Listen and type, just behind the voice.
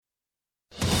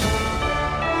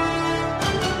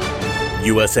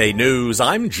USA News,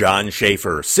 I'm John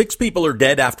Schaefer. 6 people are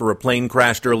dead after a plane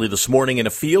crashed early this morning in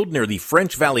a field near the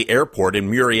French Valley Airport in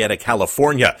Murrieta,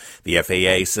 California. The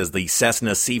FAA says the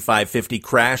Cessna C-550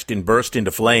 crashed and burst into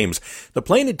flames. The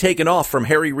plane had taken off from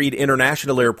Harry Reid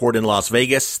International Airport in Las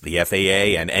Vegas. The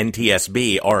FAA and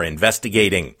NTSB are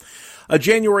investigating. A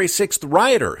January 6th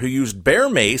rioter who used bear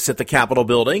mace at the Capitol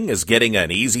building is getting an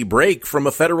easy break from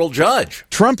a federal judge.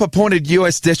 Trump-appointed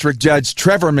U.S. District Judge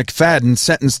Trevor McFadden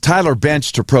sentenced Tyler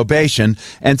Bench to probation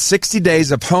and 60 days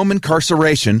of home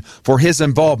incarceration for his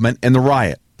involvement in the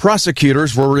riot.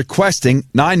 Prosecutors were requesting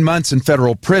 9 months in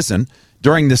federal prison.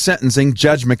 During the sentencing,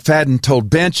 Judge McFadden told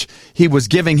Bench he was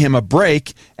giving him a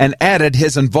break and added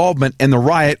his involvement in the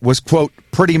riot was, quote,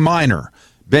 pretty minor.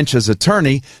 Bench's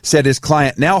attorney said his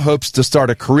client now hopes to start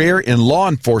a career in law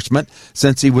enforcement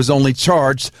since he was only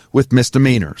charged with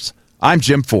misdemeanors. I'm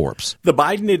Jim Forbes. The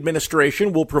Biden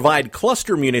administration will provide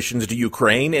cluster munitions to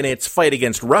Ukraine in its fight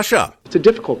against Russia. It's a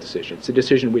difficult decision. It's a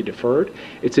decision we deferred.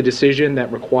 It's a decision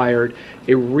that required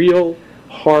a real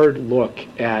hard look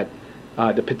at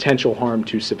the potential harm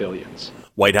to civilians.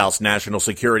 White House National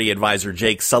Security Advisor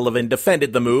Jake Sullivan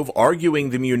defended the move, arguing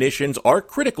the munitions are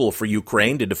critical for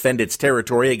Ukraine to defend its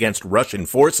territory against Russian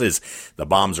forces. The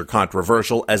bombs are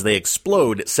controversial as they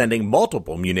explode, sending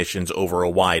multiple munitions over a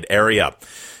wide area.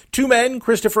 2 men,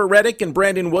 Christopher Reddick and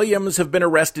Brandon Williams, have been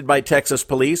arrested by Texas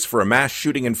police for a mass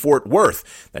shooting in Fort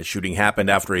Worth. That shooting happened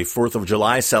after a 4th of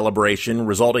July celebration,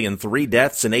 resulting in 3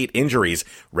 deaths and 8 injuries.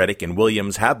 Reddick and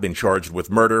Williams have been charged with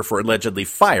murder for allegedly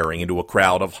firing into a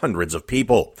crowd of hundreds of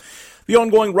people. The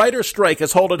ongoing writers' strike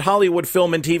has halted Hollywood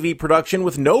film and TV production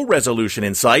with no resolution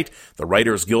in sight. The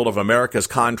Writers Guild of America's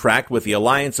contract with the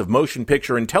Alliance of Motion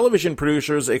Picture and Television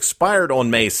Producers expired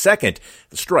on May 2nd.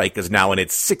 The strike is now in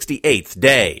its 68th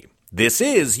day. This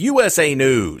is USA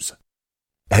News.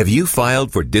 Have you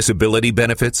filed for disability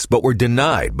benefits but were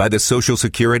denied by the Social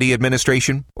Security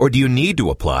Administration? Or do you need to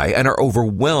apply and are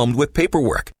overwhelmed with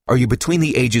paperwork? Are you between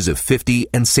the ages of 50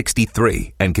 and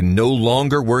 63 and can no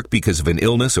longer work because of an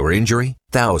illness or injury?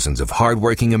 Thousands of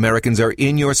hardworking Americans are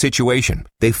in your situation.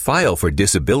 They file for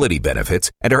disability benefits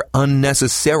and are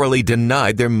unnecessarily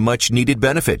denied their much-needed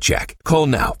benefit check. Call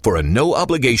now for a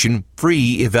no-obligation,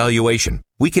 free evaluation.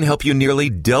 We can help you nearly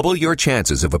double your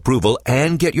chances of approval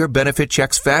and get your benefit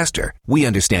checks faster. We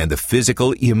understand the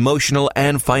physical, emotional,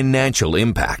 and financial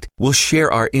impact. We'll share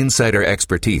our insider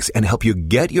expertise and help you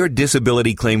get your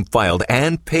disability claim filed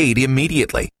and paid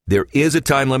immediately. There is a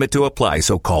time limit to apply,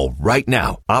 so call right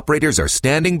now. Operators are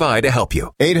standing by to help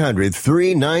you.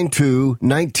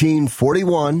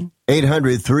 800-392-1941.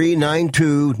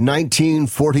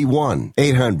 800-392-1941.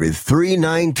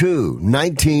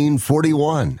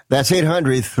 800-392-1941. That's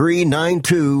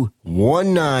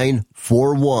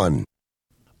 800-392-1941.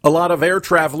 A lot of air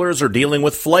travelers are dealing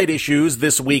with flight issues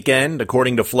this weekend.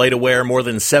 According to FlightAware, more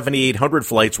than 7,800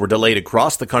 flights were delayed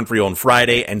across the country on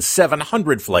Friday, and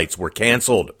 700 flights were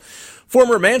canceled.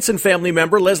 Former Manson family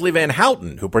member Leslie Van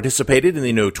Houten, who participated in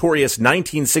the notorious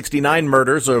 1969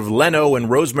 murders of Leno and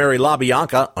Rosemary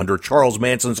LaBianca under Charles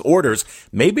Manson's orders,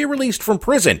 may be released from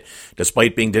prison.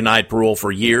 Despite being denied parole for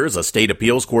years, a state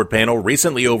appeals court panel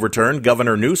recently overturned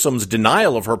Governor Newsom's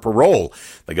denial of her parole.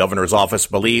 The governor's office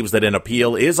believes that an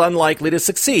appeal is unlikely to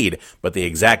succeed, but the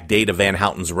exact date of Van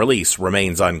Houten's release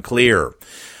remains unclear.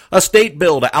 A state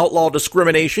bill to outlaw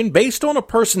discrimination based on a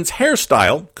person's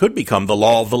hairstyle could become the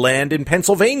law of the land in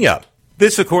Pennsylvania.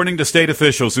 This according to state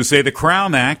officials who say the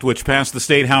Crown Act, which passed the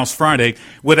State House Friday,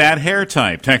 would add hair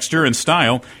type, texture, and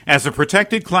style as a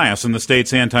protected class in the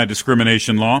state's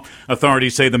anti-discrimination law.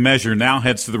 Authorities say the measure now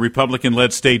heads to the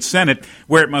Republican-led state Senate,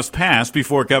 where it must pass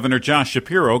before Governor Josh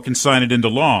Shapiro can sign it into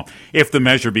law. If the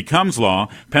measure becomes law,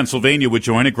 Pennsylvania would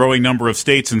join a growing number of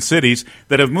states and cities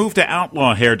that have moved to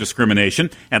outlaw hair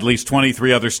discrimination. At least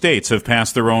 23 other states have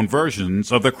passed their own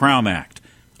versions of the Crown Act.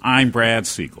 I'm Brad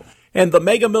Siegel. And the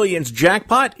Mega Millions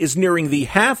jackpot is nearing the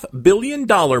 $500 million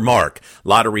mark.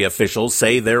 Lottery officials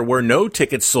say there were no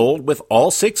tickets sold with all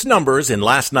 6 numbers in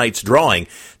last night's drawing.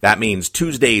 That means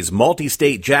Tuesday's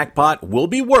multi-state jackpot will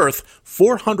be worth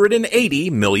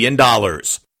 $480 million.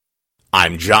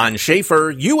 I'm John Schaefer,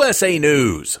 USA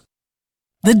News.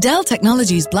 The Dell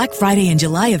Technologies Black Friday and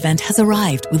July event has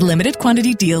arrived with limited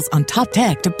quantity deals on top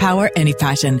tech to power any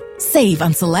passion. Save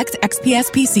on select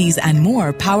XPS PCs and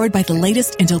more powered by the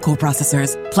latest Intel Core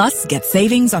processors. Plus, get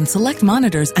savings on select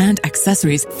monitors and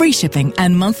accessories, free shipping,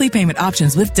 and monthly payment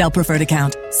options with Dell Preferred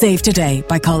Account. Save today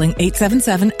by calling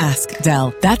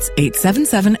 877-ASK-DELL. That's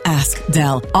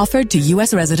 877-ASK-DELL. Offered to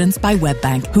U.S. residents by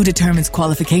WebBank, who determines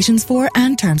qualifications for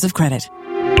and terms of credit.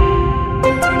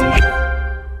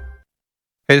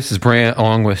 Hey, this is Brant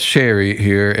along with Sherry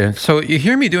here. And so you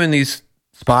hear me doing these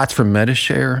spots for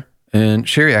MediShare, and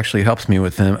Sherry actually helps me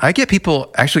with them. I get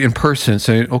people actually in person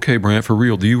saying, okay, Brant, for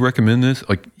real, do you recommend this?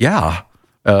 Like, yeah,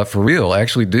 for real, I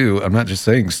actually do. I'm not just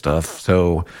saying stuff.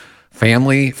 So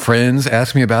family, friends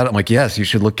ask me about it. I'm like, yes, you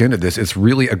should look into this. It's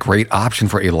really a great option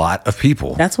for a lot of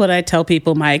people. That's what I tell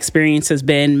people my experience has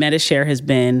been. MediShare has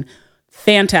been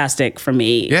fantastic for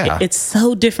me. Yeah. It's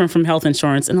so different from health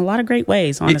insurance in a lot of great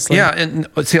ways, honestly. Yeah, and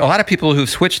see, a lot of people who've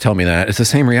switched tell me that. It's the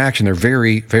same reaction. They're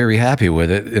very, very happy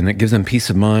with it, and it gives them peace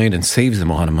of mind and saves them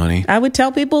a lot of money. I would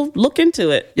tell people, look into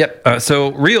it. Yep.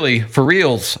 So really, for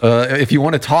reals, if you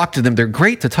want to talk to them, they're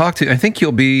great to talk to. I think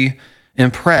you'll be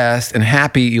impressed and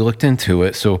happy you looked into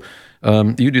it. So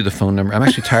you do the phone number. I'm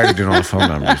actually tired of doing all the phone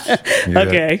numbers.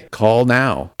 Okay. Call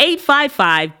now.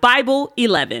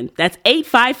 855-BIBLE-11. That's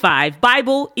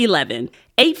 855-BIBLE-11.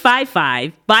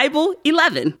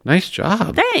 855-BIBLE-11. Nice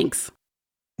job. Thanks.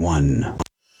 1.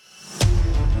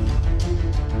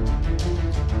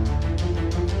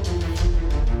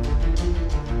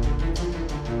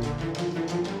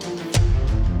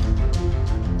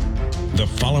 The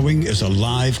following is a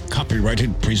live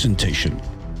copyrighted presentation.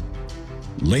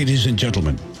 Ladies and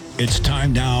gentlemen, it's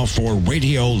time now for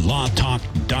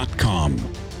RadioLawTalk.com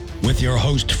with your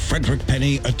host, Frederick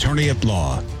Penny, attorney at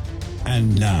law.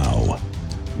 And now,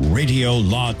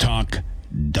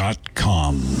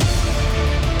 RadioLawTalk.com.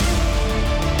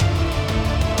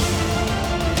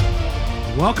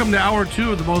 Welcome to Hour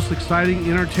 2 of the most exciting,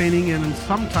 entertaining, and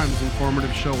sometimes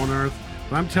informative show on earth.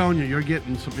 But I'm telling you, you're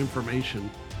getting some information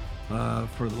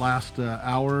for the last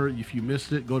hour. If you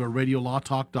missed it, go to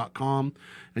RadioLawTalk.com,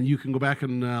 and you can go back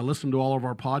and listen to all of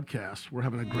our podcasts. We're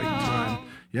having a great time.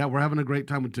 Yeah, we're having a great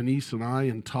time with Denise and I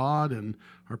and Todd and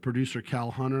our producer,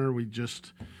 Cal Hunter. We're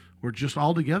just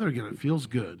all together again. It feels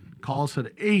good. Call us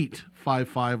at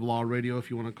 855-LAW-RADIO if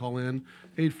you want to call in,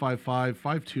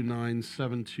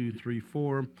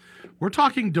 855-529-7234. We're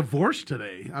talking divorce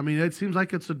today. I mean, it seems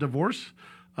like it's a divorce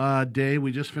day.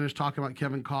 We just finished talking about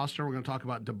Kevin Costner. We're going to talk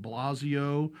about de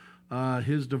Blasio,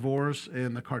 his divorce,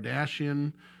 and the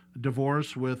Kardashian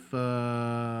divorce with,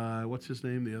 what's his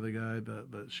name? The other guy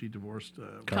that she divorced.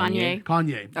 Kanye. Or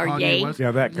Kanye West. Yeah,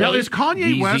 that guy. Now, is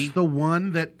Kanye West the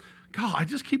one that, God, I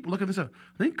just keep looking this up.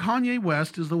 I think Kanye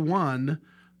West is the one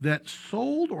that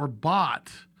sold or bought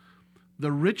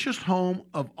the richest home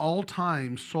of all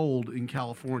time sold in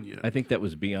California. I think that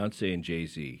was Beyonce and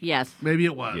Jay-Z. Yes. Maybe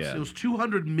it was. Yeah. It was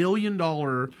 $200 million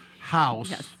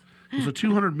house. Yes. It was a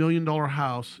 $200 million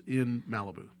house in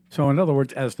Malibu. So, in other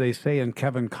words, as they say in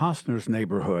Kevin Costner's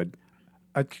neighborhood,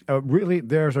 really,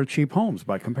 theirs are cheap homes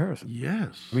by comparison.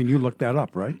 Yes. I mean, you looked that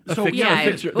up, right? So,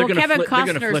 yeah. They're going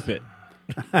to flip it.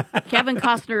 Kevin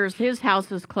Costner's, his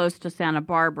house is close to Santa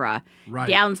Barbara. Right.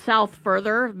 Down south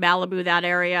further, Malibu, that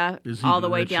area, all the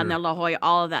way down to La Jolla,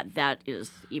 all of that is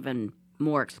even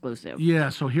more exclusive. Yeah,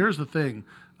 so here's the thing.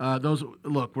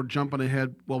 We're jumping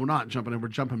ahead. Well, we're not jumping ahead. We're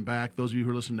jumping back. Those of you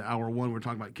who are listening to Hour 1, we're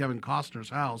talking about Kevin Costner's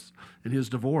house and his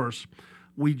divorce.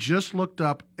 We just looked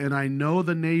up, and I know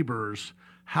the neighbor's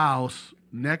house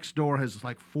next door has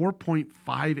like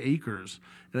 4.5 acres.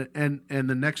 And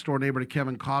the next door neighbor to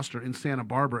Kevin Costner in Santa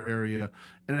Barbara area,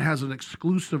 and it has an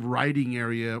exclusive riding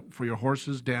area for your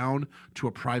horses down to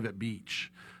a private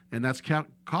beach. And that's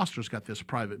Costner's got this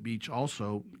private beach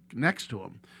also next to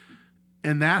him.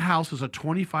 And that house is a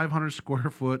 2,500 square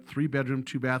foot, 3-bedroom,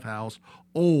 2-bath house,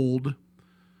 old,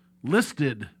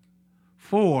 listed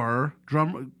for,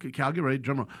 Cal, get ready,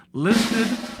 drum roll, listed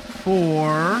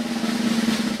for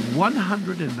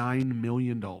 $109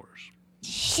 million.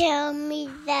 Show me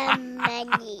the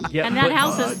money. Yeah, and that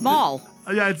house is small.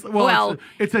 Yeah, it's a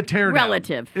teardown.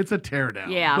 Relative. It's a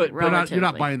teardown. Yeah, but you're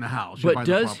not buying the house. But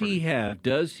does he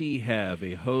have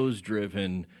a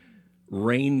hose-driven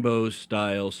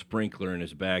rainbow-style sprinkler in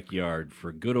his backyard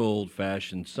for good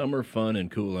old-fashioned summer fun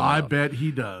and cooling I off? bet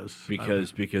he does.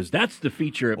 Because that's the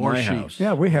feature at my house.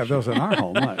 Yeah, we have those in our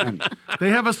home. They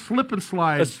have a slip and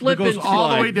slide that goes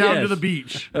all the way down to the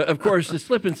beach. Of course, the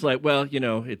slip and slide, well,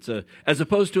 it's as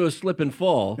opposed to a slip and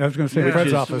fall. I was going to say,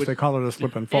 Fred's office, they call it a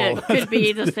slip and fall. It could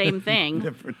be the same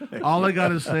thing. All I got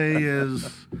to say is,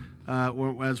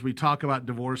 as we talk about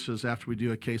divorces after we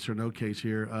do a case or no case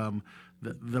here,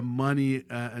 the money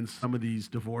and some of these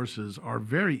divorces are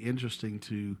very interesting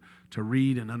to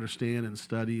read and understand and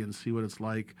study and see what it's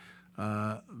like.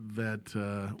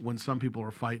 When some people are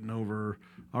fighting over,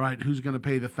 all right, who's going to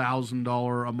pay the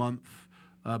 $1,000 a month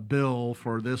bill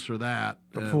for this or that?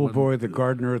 The pool boy, the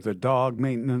gardener, the dog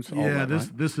maintenance. All that,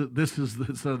 this is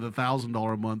instead of the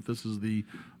 $1,000 a month. This is the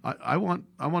I want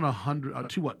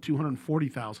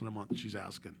 $240,000 a month. She's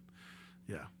asking,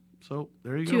 yeah. So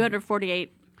there you go.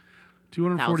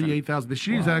 248,000. They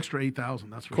should use an extra 8,000.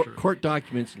 That's for sure. Court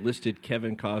documents listed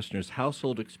Kevin Costner's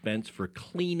household expense for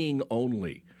cleaning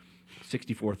only,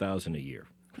 $64,000 a year.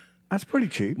 That's pretty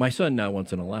cheap. My son now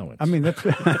wants an allowance. I mean, that's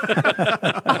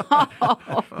I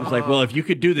was like, well, if you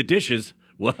could do the dishes.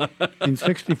 in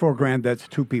 64 grand, that's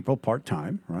two people part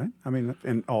time, right? I mean,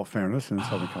 in all fairness, in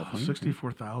Southern California,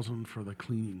 64,000 for the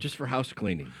cleaning, just for house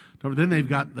cleaning. No, then they've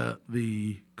got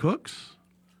the cooks,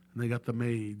 and they got the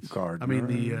maids. Gardeners. I mean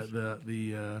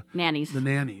the nannies. The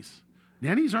nannies.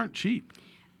 Nannies aren't cheap.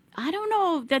 I don't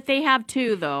know that they have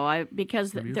two though,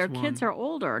 because Maybe their it's kids one. are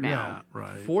older now. Yeah,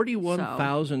 right.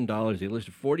 $41,000. They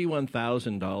listed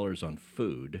 $41,000 on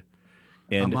food,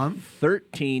 and a month?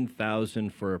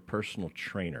 $13,000 for a personal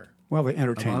trainer. well, they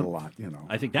entertain a lot, you know.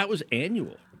 I think that was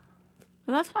annual.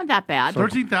 Well, that's not that bad.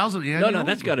 13,000 annual. No,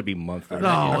 that's got to be monthly.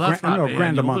 No, that's not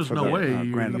grand a annual. month There's for no that. way.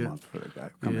 you Grand a get- month for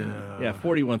that. Yeah,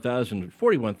 41,000.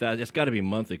 41,000. It's got to be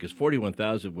monthly because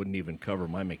 41,000 wouldn't even cover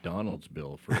my McDonald's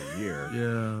bill for a year.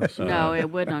 Yeah. So. No, it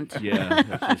wouldn't. Yeah.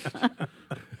 That's just,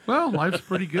 Well, life's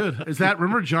pretty good. Is that,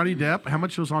 remember Johnny Depp? How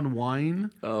much was on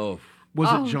wine? oh, Was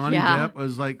Oh, it Johnny yeah. Depp? It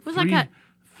was like It was like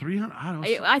 300. I don't know.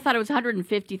 I thought it was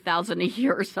 150,000 a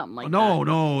year or something like that.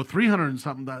 No, 300 and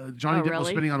something that Johnny Oh, Depp was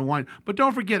really? spending on wine. But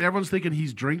don't forget, everyone's thinking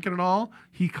he's drinking it all.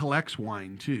 He collects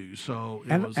wine too. So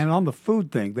it was And on the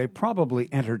food thing, they probably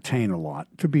entertain a lot,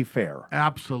 to be fair.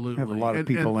 absolutely Have a lot of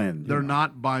people in, They're you know.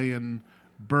 not buying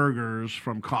burgers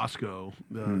from Costco.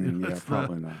 Yeah,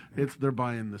 probably not. They're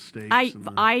buying the steaks.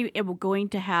 I am going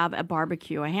to have a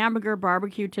hamburger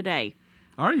barbecue today.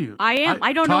 Are you? I am.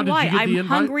 I don't Todd, know why. did you get the I'm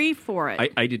invite? hungry for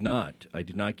it. I did not. I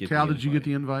did not get. Cal, the did you get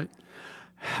the invite?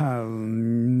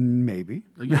 Maybe.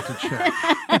 You have to check.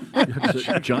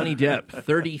 So Johnny Depp,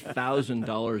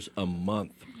 $30,000 a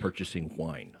month purchasing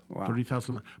wine. Wow.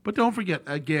 30,000. But don't forget,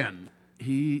 again,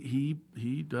 he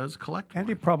does collect And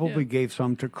wine. he probably gave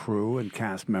some to crew and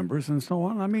cast members and so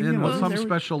on. I mean, And you know, some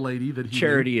special lady that he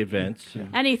Charity events. Yeah.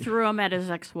 And he threw them at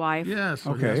his ex-wife. Yes.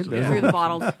 So Okay, he has to- there's- Threw the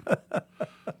bottles.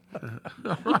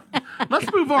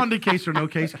 Let's move on to case or no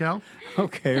case, Cal.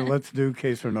 Okay, let's do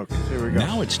case or no case. Here we go.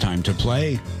 Now it's time to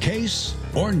play Case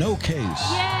or No Case.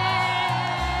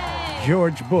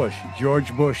 George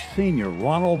Bush Sr.,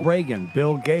 Ronald Reagan,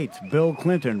 Bill Gates, Bill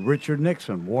Clinton, Richard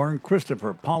Nixon, Warren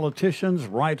Christopher, politicians,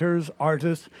 writers,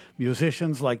 artists,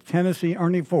 musicians like Tennessee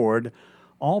Ernie Ford,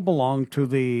 all belong to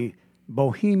the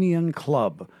Bohemian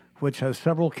Club, which has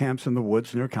several camps in the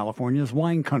woods near California's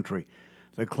wine country.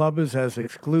 The club is as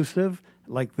exclusive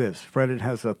like this. Fred, it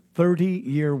has a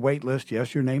 30-year wait list.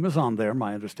 Yes, your name is on there,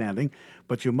 my understanding,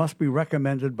 but you must be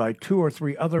recommended by 2 or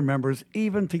 3 other members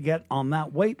even to get on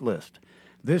that wait list.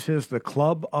 This is the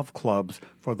club of clubs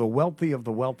for the wealthy of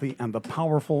the wealthy and the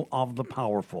powerful of the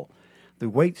powerful. The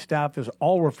wait staff is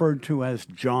all referred to as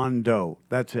John Doe.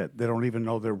 That's it. They don't even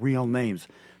know their real names.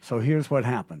 So here's what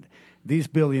happened. These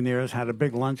billionaires had a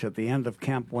big lunch at the end of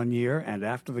camp one year, and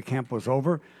after the camp was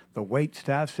over, the wait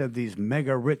staff said these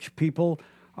mega-rich people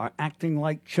are acting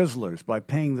like chiselers by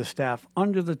paying the staff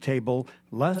under the table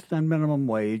less than minimum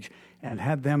wage and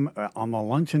had them on the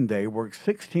luncheon day work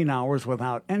 16 hours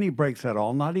without any breaks at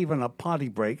all, not even a potty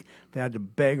break. They had to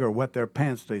beg or wet their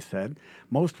pants, they said.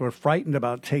 Most were frightened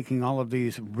about taking all of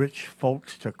these rich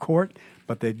folks to court,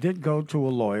 but they did go to a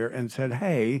lawyer and said,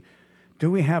 hey, do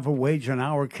we have a wage and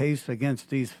hour case against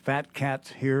these fat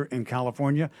cats here in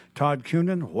California? Todd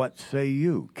Cunin, what say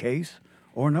you? Case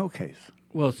or no case?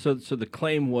 Well, so the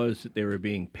claim was that they were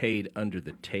being paid under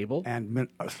the table? And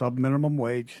sub-minimum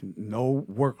wage, no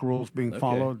work rules being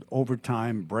followed,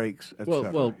 overtime, breaks,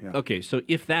 etc. Well, okay, so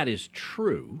if that is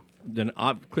true, then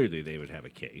clearly they would have a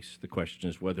case. The question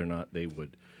is whether or not they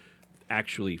would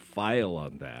actually file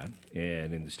on that.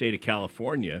 And in the state of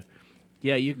California,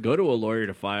 yeah, you could go to a lawyer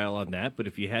to file on that, but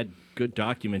if you had good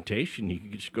documentation, you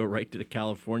could just go right to the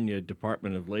California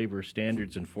Department of Labor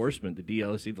Standards Enforcement, the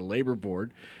DLC, the Labor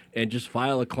Board, and just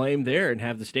file a claim there and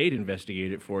have the state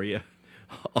investigate it for you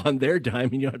on their dime,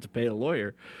 and you don't have to pay a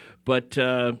lawyer. But,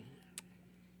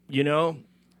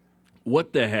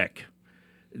 what the heck?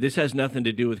 This has nothing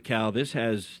to do with Cal. This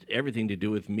has everything to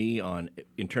do with me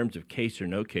in terms of case or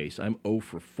no case. I'm 0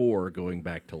 for 4 going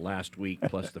back to last week,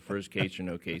 plus the first case or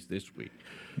no case this week.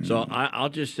 So I'll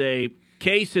just say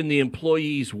case and the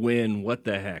employees win. What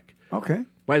the heck? Okay.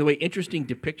 By the way, interesting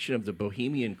depiction of the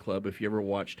Bohemian Club. If you ever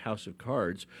watched House of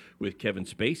Cards with Kevin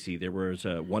Spacey, there was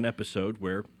one episode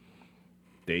where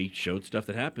they showed stuff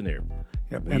that happened there.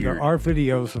 Yep. weird. And there are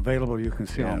videos available you can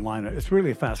see online. It's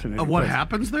really fascinating. Of what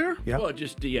happens there? Yeah. Well,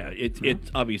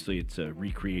 it's obviously it's a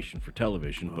recreation for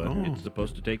television, but it's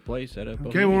supposed to take place at a Bohemian.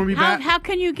 Okay, we'll be back. How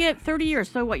can you get 30 years?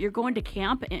 So what, you're going to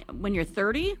camp when you're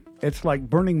 30? It's like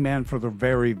Burning Man for the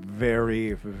very,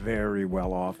 very, very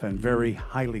well off and very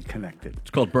highly connected.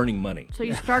 It's called Burning Money. So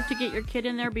you start to get your kid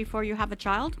in there before you have a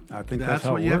child? I think That's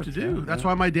how what it you works, have to do. yeah. That's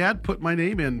why my dad put my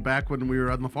name in back when we were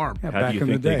on the farm. Yeah, How back do you in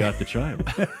think the they day. got the child?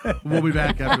 We'll be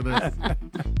back after this.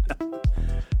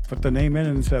 Put the name in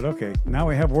and said, okay, now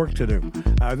we have work to do.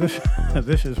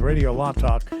 This is Radio Law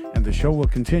Talk, and the show will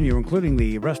continue, including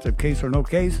the rest of Case or No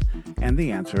Case and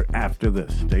the answer after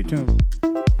this. Stay tuned.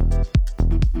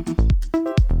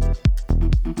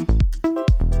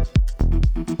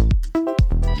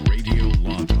 Radio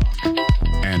Law Talk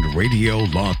and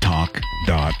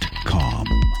RadioLawTalk.com.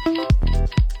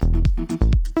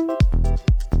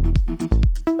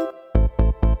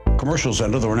 Commercials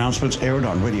and other announcements aired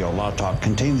on Radio Law Talk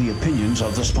contain the opinions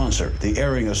of the sponsor. The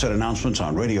airing of said announcements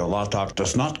on Radio Law Talk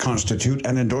does not constitute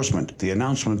an endorsement. The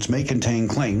announcements may contain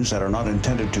claims that are not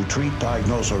intended to treat,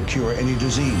 diagnose, or cure any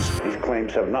disease. These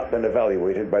claims have not been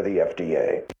evaluated by the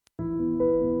FDA.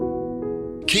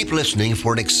 Keep listening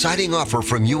for an exciting offer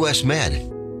from U.S.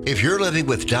 Med. If you're living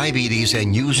with diabetes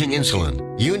and using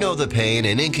insulin, you know the pain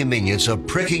and inconvenience of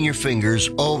pricking your fingers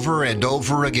over and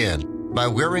over again. By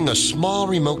wearing a small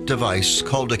remote device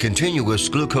called a continuous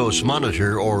glucose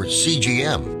monitor, or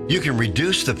CGM, you can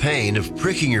reduce the pain of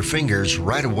pricking your fingers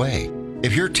right away.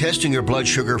 If you're testing your blood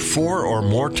sugar 4 or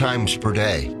more times per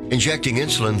day, injecting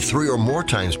insulin 3 or more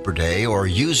times per day, or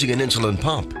using an insulin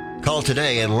pump, call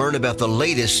today and learn about the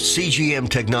latest CGM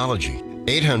technology.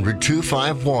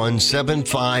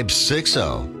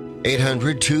 800-251-7560.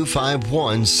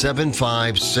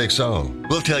 800-251-7560.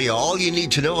 We'll tell you all you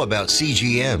need to know about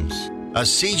CGMs. A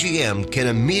CGM can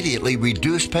immediately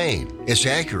reduce pain. It's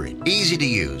accurate, easy to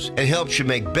use, and helps you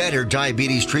make better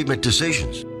diabetes treatment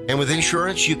decisions. And with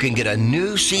insurance, you can get a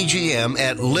new CGM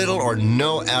at little or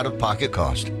no out-of-pocket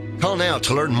cost. Call now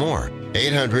to learn more.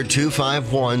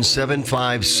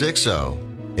 800-251-7560.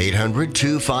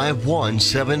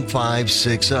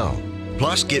 800-251-7560.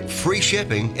 Plus, get free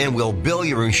shipping and we'll bill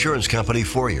your insurance company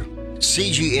for you.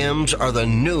 CGMs are the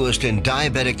newest in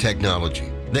diabetic technology.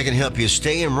 They can help you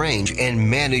stay in range and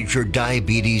manage your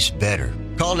diabetes better.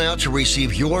 Call now to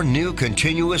receive your new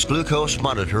continuous glucose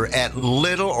monitor at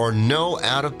little or no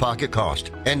out-of-pocket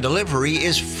cost. And delivery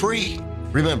is free.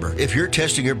 Remember, if you're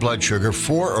testing your blood sugar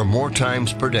 4 or more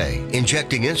times per day,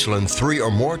 injecting insulin 3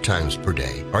 or more times per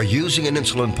day, or using an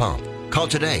insulin pump, call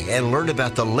today and learn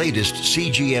about the latest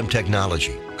CGM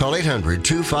technology. Call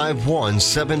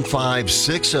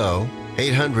 800-251-7560.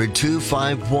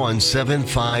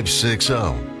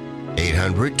 800-251-7560.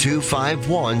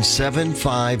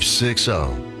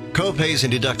 800-251-7560. Copays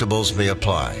and deductibles may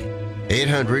apply.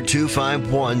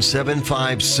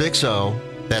 800-251-7560.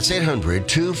 That's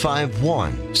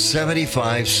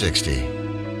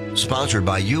 800-251-7560. Sponsored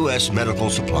by U.S. Medical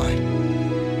Supply.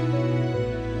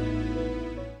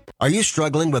 Are you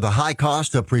struggling with the high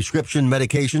cost of prescription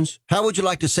medications? How would you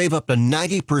like to save up to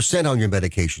 90% on your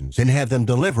medications and have them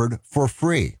delivered for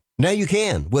free? Now you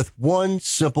can with one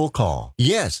simple call.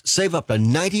 Yes, save up to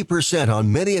 90%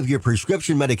 on many of your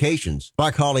prescription medications by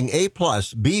calling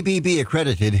A-plus BBB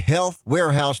accredited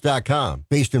healthwarehouse.com,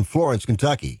 based in Florence,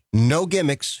 Kentucky. No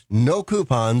gimmicks, no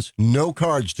coupons, no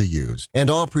cards to use. And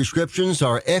all prescriptions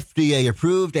are FDA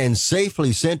approved and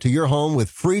safely sent to your home with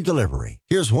free delivery.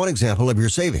 Here's one example of your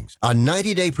savings. A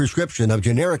 90-day prescription of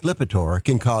generic Lipitor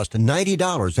can cost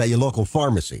 $90 at your local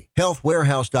pharmacy.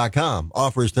 Healthwarehouse.com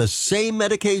offers the same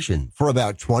medication for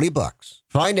about $20.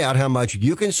 Find out how much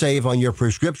you can save on your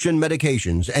prescription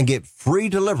medications and get free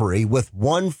delivery with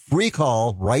one free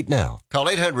call right now. Call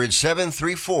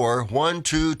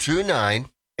 800-734-1229.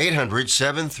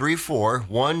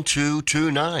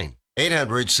 800-734-1229.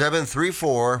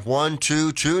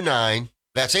 800-734-1229.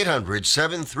 That's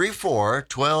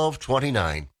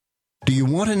 800-734-1229. Do you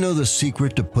want to know the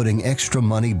secret to putting extra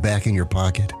money back in your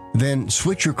pocket? Then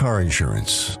switch your car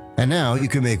insurance. And now you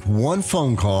can make one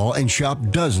phone call and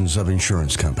shop dozens of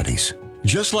insurance companies.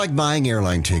 Just like buying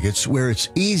airline tickets, where it's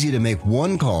easy to make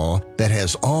one call that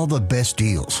has all the best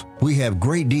deals. We have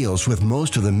great deals with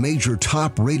most of the major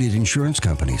top-rated insurance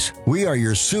companies. We are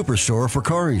your superstore for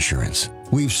car insurance.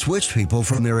 We've switched people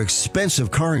from their expensive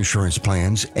car insurance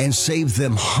plans and saved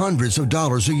them hundreds of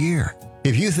dollars a year.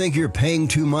 If you think you're paying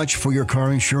too much for your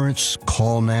car insurance,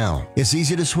 call now. It's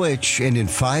easy to switch, and in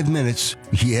 5 minutes,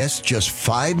 yes, just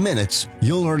 5 minutes,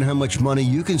 you'll learn how much money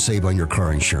you can save on your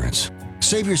car insurance.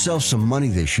 Save yourself some money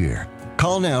this year.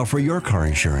 Call now for your car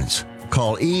insurance.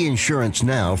 Call E-Insurance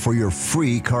now for your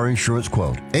free car insurance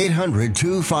quote.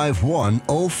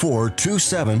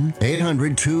 800-251-0427.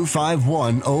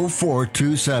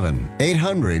 800-251-0427.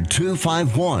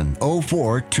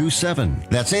 800-251-0427.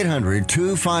 That's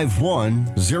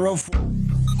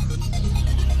 800-251-0427.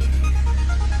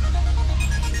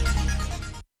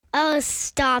 Oh,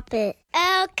 stop it.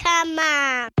 Oh, come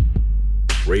on.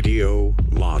 Radio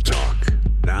Law Talk.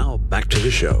 Now back to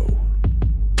the show.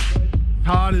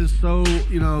 Todd is so,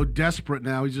 desperate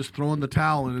now. He's just throwing the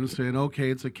towel in and saying, "Okay,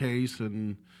 it's a case,"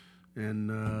 and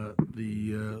the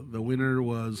winner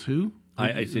was who?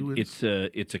 I said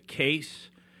it's a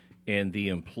case, and the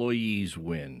employees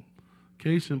win.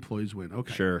 Case, employees win.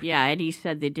 Okay, sure. Yeah, and he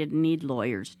said they didn't need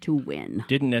lawyers to win.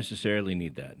 Didn't necessarily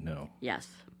need that. No. Yes.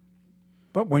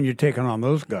 But when you're taking on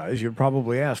those guys, you're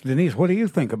probably asked, Denise, what do you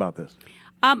think about this?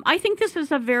 I think this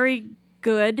is a very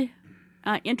good.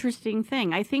 Interesting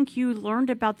thing. I think you learned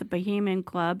about the Bohemian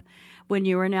Club when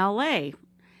you were in L.A.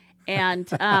 And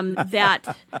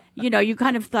that, you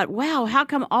kind of thought, wow, how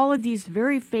come all of these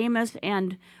very famous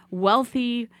and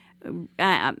wealthy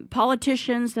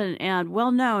politicians and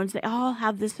well-knowns, they all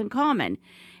have this in common.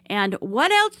 And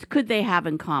what else could they have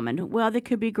in common? Well, they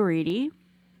could be greedy,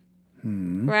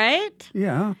 right?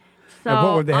 Yeah. So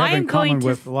what would they have in common to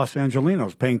with Los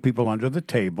Angelinos? Paying people under the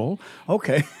table.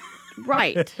 Okay.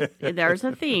 Right. There's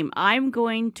a theme. I'm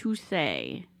going to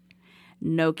say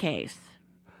no case.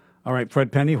 All right,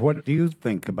 Fred Penny, what do you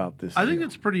think about this? I think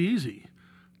it's pretty easy.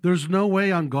 There's no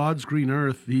way on God's green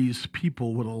earth these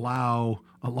people would allow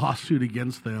a lawsuit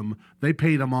against them. They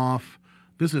paid them off.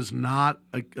 This is not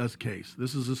a case.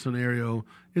 This is a scenario.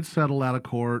 It's settled out of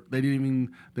court. They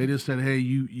just said, "Hey,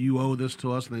 you owe this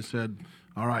to us," and they said,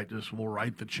 "All right, we'll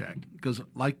write the check." Because,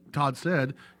 like Todd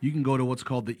said, you can go to what's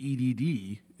called the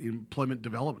EDD, Employment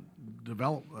Development.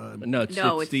 No, it's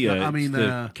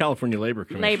the California Labor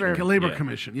Commission. Labor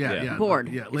Commission, yeah.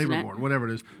 Board. Yeah, Labor Board, whatever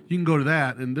it is. You can go to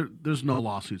that, and there's no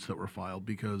lawsuits that were filed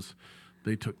because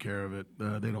they took care of it.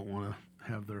 They don't want to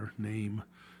have their name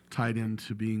tied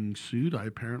into being sued,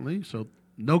 apparently. So,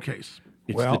 no case.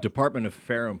 It's the Department of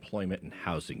Fair Employment and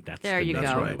Housing. That's what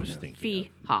I was thinking.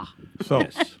 Fee-ha. So,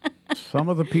 yes. Some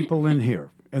of the people in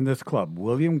here, in this club: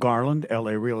 William Garland,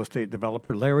 L.A. real estate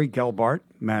developer; Larry Gelbart,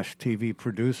 MASH TV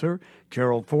producer;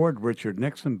 Gerald Ford, Richard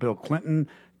Nixon, Bill Clinton;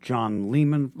 John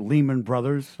Lehman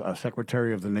Brothers,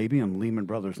 Secretary of the Navy, and Lehman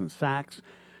Brothers and Sachs;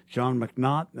 John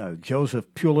McNaught,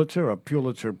 Joseph Pulitzer of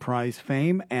Pulitzer Prize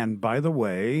fame. And by the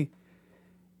way,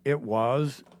 it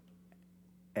was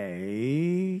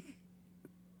a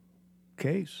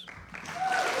case.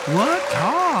 What?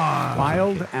 Todd?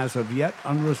 Filed as of yet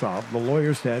unresolved. The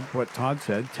lawyer said what Todd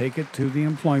said, take it to the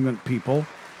employment people.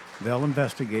 They'll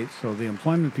investigate. So the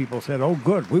employment people said, oh,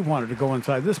 good, we wanted to go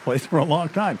inside this place for a long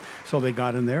time. So they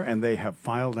got in there, and they have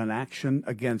filed an action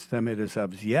against them. It is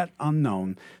as yet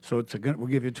unknown. So we'll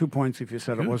give you 2 points if you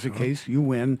said it was a case. You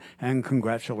win, and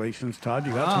congratulations, Todd.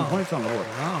 You got some points on the board.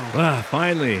 Wow,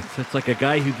 finally. It's like a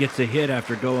guy who gets a hit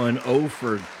after going 0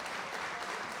 for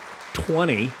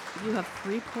 20. You have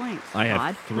 3 points, I Todd.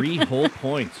 have 3 whole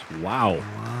points. Wow.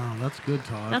 Wow, that's good,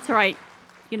 Todd. That's all right.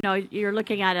 You're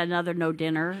looking at another no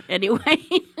dinner anyway.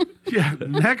 Yeah,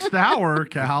 next hour,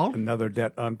 Cal. Another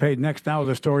debt unpaid. Next hour,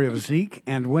 the story of Zeke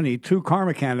and Winnie, 2 car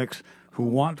mechanics who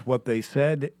want what they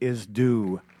said is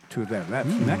due to them. That's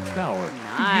next hour.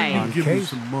 Nice. Give me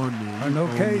some money. Or no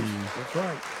case. That's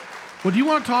right. Well, do you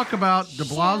want to talk about de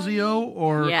Blasio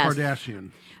or Yes. Kardashian?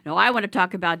 No, I want to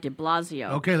talk about de Blasio.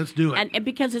 Okay, let's do it. And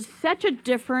because it's such a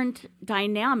different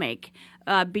dynamic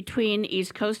between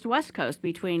East Coast, West Coast,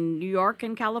 between New York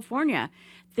and California.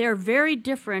 They're very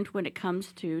different when it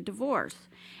comes to divorce.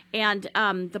 And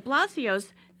the Blasios,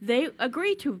 they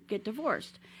agree to get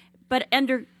divorced. But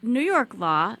under New York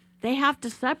law, they have to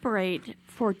separate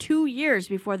for 2 years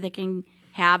before they can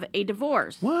have a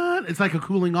divorce. What? It's like a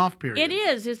cooling off period. It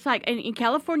is. It's like in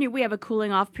California, we have a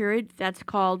cooling off period that's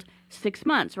called 6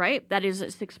 months, right? That is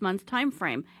a 6 month time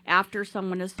frame after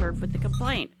someone is served with the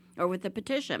complaint or with the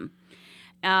petition.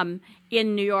 In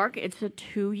New York, it's a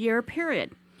 2-year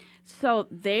period. So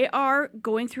they are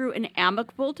going through an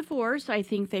amicable divorce. I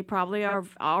think they probably are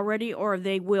already, or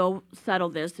they will settle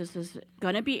this. This is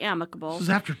going to be amicable. This is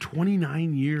after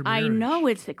 29-year marriage. I know,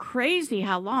 it's crazy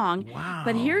how long. Wow.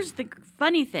 But here's the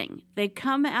funny thing. They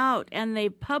come out and they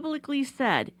publicly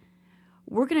said,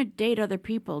 we're going to date other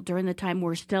people during the time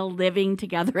we're still living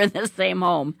together in the same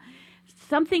home.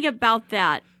 Something about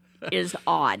that is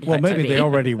odd. Well, maybe they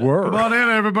already were. Come on in,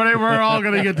 everybody. We're all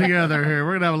going to get together here.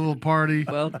 We're going to have a little party.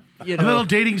 Well, a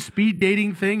little speed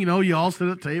dating thing. You all sit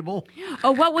at a table.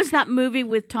 Oh, what was that movie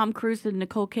with Tom Cruise and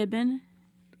Nicole Kidman?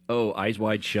 Oh, Eyes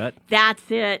Wide Shut?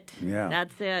 That's it. Yeah.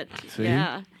 That's it. See?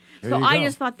 Yeah. There So you I go.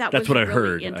 just thought That's was what I really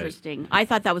heard. interesting. I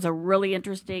thought that was a really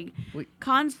interesting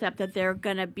concept that they're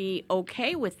going to be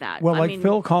okay with that. Well, I like mean,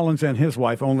 Phil Collins and his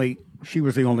wife, only she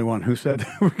was the only one who said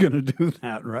they were going to do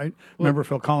that, right? Remember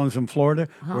Phil Collins in Florida,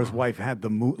 where his wife had the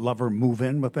lover move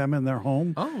in with them in their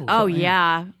home? Oh,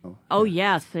 yeah. Oh,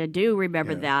 yes, I do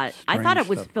remember that. I thought it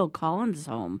was stuff. Phil Collins'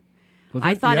 home. Well,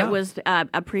 I thought yeah. it was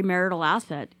a premarital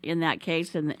asset in that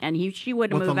case, and she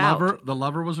wouldn't What, move the out. lover? The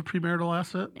lover was a premarital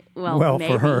asset. Well,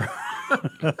 maybe. for her.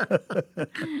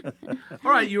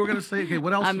 All right, you were going to say, okay,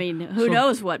 what else? I mean, who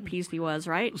knows what piece he was,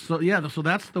 right? So yeah, so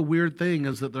that's the weird thing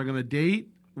is that they're going to date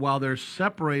while they're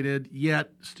separated,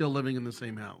 yet still living in the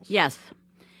same house. Yes,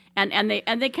 and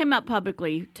they came out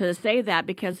publicly to say that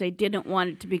because they didn't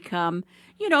want it to become,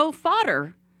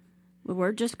 fodder.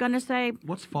 We're just going to say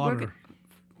What's fodder?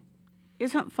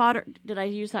 Isn't fodder? Did I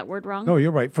use that word wrong? No, you're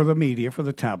right. For the media, for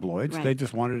the tabloids, Right. they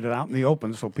just wanted it out in the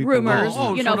open so people Rumors,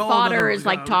 know. fodder is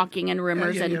like talking and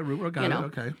rumors, Yeah, and rumor, got it,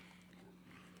 okay.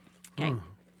 Okay.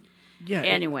 Yeah.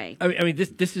 Anyway, I mean,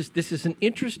 this is an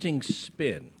interesting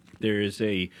spin. There is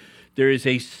a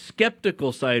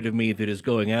skeptical side of me that is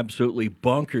going absolutely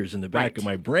bonkers in the back of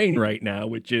my brain right now,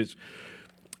 which is,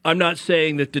 I'm not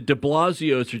saying that the de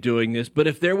Blasios are doing this, but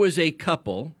if there was a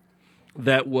couple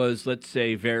that was, let's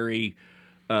say, very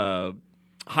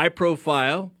high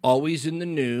profile, always in the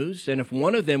news, and if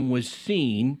one of them was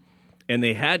seen and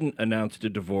they hadn't announced a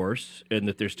divorce and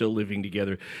that they're still living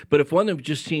together, but if one of them was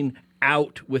just seen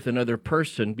out with another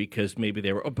person because maybe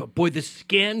they were, boy, the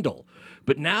scandal.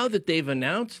 But now that they've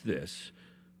announced this,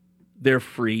 they're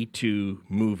free to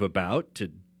move about, to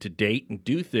date and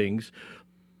do things.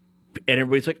 And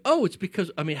everybody's like, oh, it's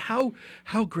because, I mean, how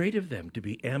great of them to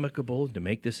be amicable and to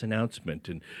make this announcement.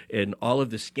 And all of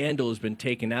the scandal has been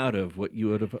taken out of what you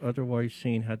would have otherwise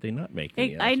seen had they not made the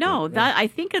announcement. I know. That I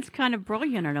think it's kind of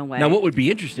brilliant in a way. Now, what would be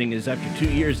interesting is after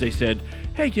 2 years, they said,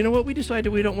 hey, you know what? We decided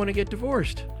we don't want to get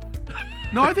divorced.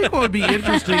 No, I think what would be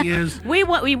interesting is we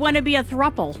want to be a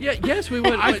throuple. Yeah, yes, we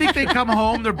would. I think they come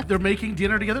home, they're making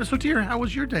dinner together. So, dear, how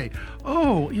was your day?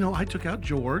 Oh, I took out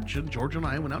George, and George and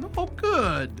I went out. Oh,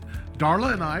 good.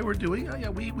 Darla and I were doing.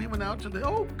 We went out to the.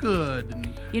 Oh, good.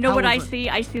 And you know what I see?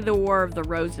 I see the War of the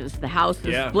Roses. The house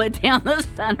is split down the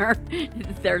center.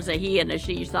 There's a he and a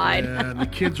she side. Yeah, and the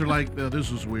kids are like, oh,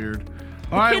 this is weird.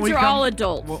 The kids are all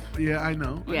adults. Well, yeah, I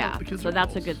know. Yeah, so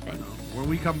that's a good thing. When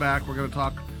we come back, we're going to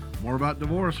talk more about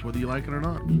divorce, whether you like it or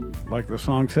not. Like the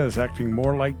song says, acting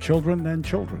more like children than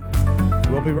children.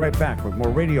 We'll be right back with more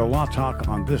Radio Law Talk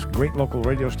on this great local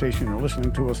radio station you're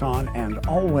listening to us on, and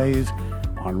always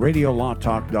on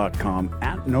RadioLawTalk.com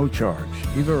at no charge.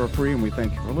 Either are free, and we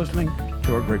thank you for listening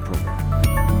to our great program.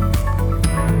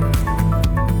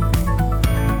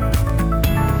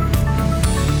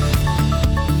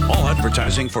 All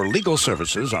advertising for legal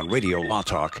services on Radio Law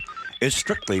Talk is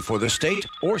strictly for the state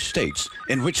or states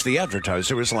in which the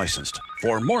advertiser is licensed.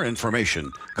 For more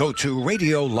information, go to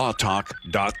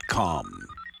RadioLawTalk.com.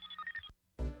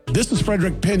 This is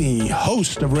Frederick Penny,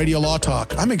 host of Radio Law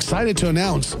Talk. I'm excited to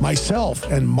announce myself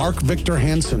and Mark Victor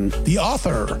Hansen, the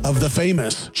author of the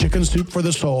famous Chicken Soup for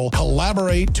the Soul,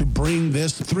 collaborate to bring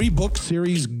this 3-book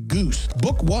series, Goose.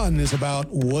 Book 1 is about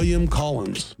William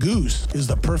Collins. Goose is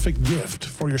the perfect gift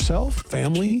for yourself,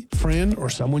 family, friend, or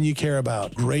someone you care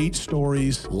about. Great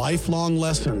stories, lifelong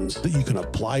lessons that you can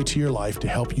apply to your life to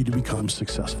help you to become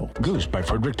successful. Goose by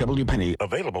Frederick W. Penny.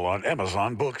 Available on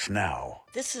Amazon Books now.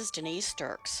 This is Denise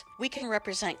Dirks. We can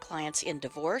represent clients in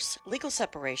divorce, legal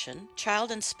separation, child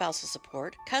and spousal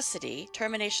support, custody,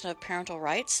 termination of parental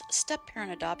rights,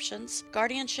 step-parent adoptions,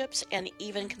 guardianships, and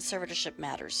even conservatorship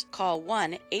matters. Call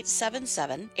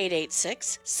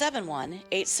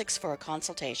 1-877-886-7186 for a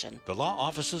consultation. The law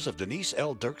offices of Denise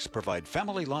L. Dirks provide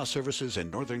family law services in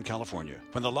Northern California.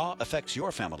 When the law affects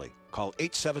your family, call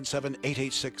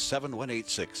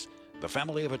 877-886-7186. The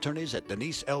family of attorneys at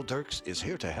Denise L. Dirks is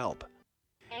here to help.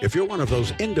 If you're one of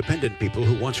those independent people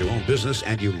who wants your own business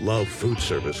and you love food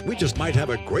service, we just might have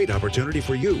a great opportunity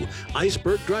for you.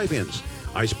 Iceberg Drive-Ins.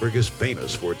 Iceberg is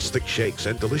famous for its thick shakes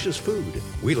and delicious food.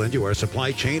 We lend you our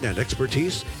supply chain and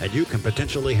expertise, and you can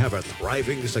potentially have a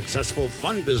thriving, successful,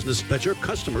 fun business that your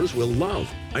customers will love.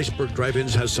 Iceberg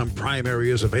Drive-Ins has some prime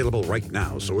areas available right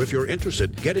now, so if you're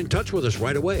interested, get in touch with us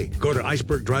right away. Go to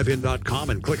icebergdrivein.com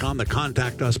and click on the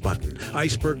Contact Us button.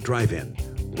 Iceberg Drive-In,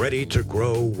 ready to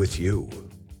grow with you.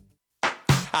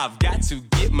 I've got to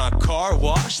get my car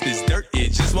washed. This dirt,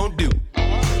 it just won't do.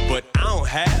 But I don't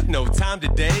have no time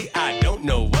today. I don't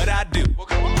know what I do.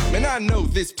 Man, I know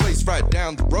this place right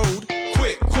down the road.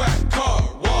 Quick, Quack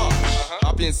Car Wash.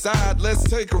 Hop inside, let's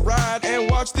take a ride and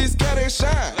watch this cat and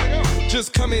shine.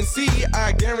 Just come and see,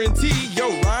 I guarantee your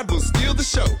ride will steal the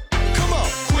show. Come on,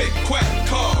 quick, quack,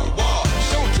 car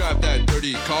wash. Don't drive that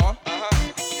dirty car.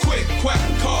 Quick,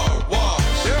 quack, car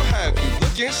wash. They'll have you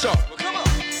looking sharp. Come on.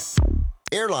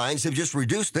 Airlines have just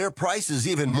reduced their prices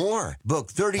even more. Book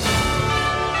 30...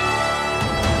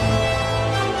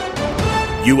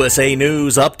 USA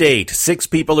News update. 6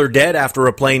 people are dead after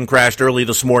a plane crashed early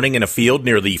this morning in a field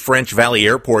near the French Valley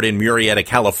Airport in Murrieta,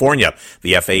 California.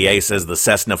 The FAA says the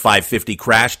Cessna 550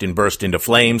 crashed and burst into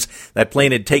flames. That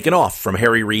plane had taken off from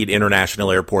Harry Reid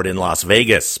International Airport in Las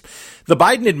Vegas. The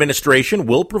Biden administration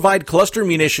will provide cluster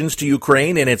munitions to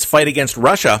Ukraine in its fight against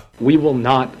Russia. We will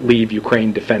not leave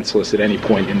Ukraine defenseless at any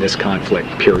point in this conflict,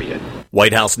 period.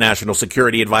 White House National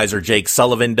Security Advisor Jake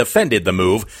Sullivan defended the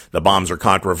move. The bombs are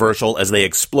controversial as they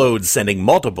explode, sending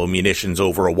multiple munitions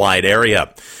over a wide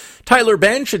area. Tyler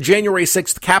Bench, a January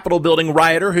 6th Capitol building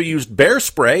rioter who used bear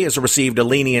spray, has received a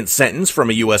lenient sentence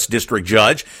from a U.S. district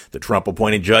judge. The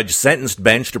Trump-appointed judge sentenced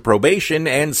Bench to probation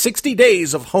and 60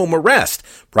 days of home arrest.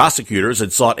 Prosecutors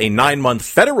had sought a 9-month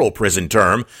federal prison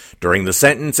term. During the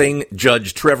sentencing,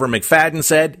 Judge Trevor McFadden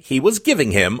said he was giving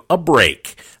him a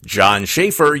break. John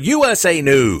Schaefer, USA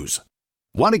News.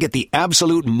 Want to get the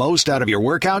absolute most out of your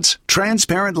workouts?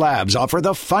 Transparent Labs offer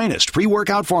the finest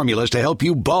pre-workout formulas to help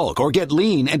you bulk or get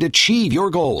lean and achieve your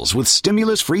goals with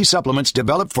stimulus-free supplements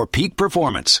developed for peak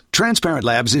performance. Transparent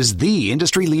Labs is the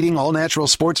industry-leading all-natural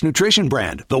sports nutrition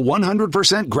brand. The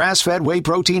 100% grass-fed whey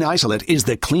protein isolate is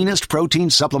the cleanest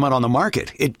protein supplement on the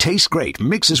market. It tastes great,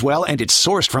 mixes well, and it's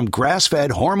sourced from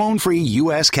grass-fed, hormone-free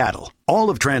U.S. cattle. All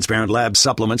of Transparent Labs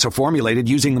supplements are formulated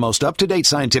using the most up-to-date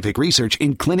scientific research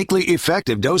in clinically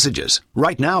effective dosages.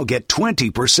 Right now, get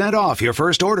 20% off your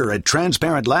first order at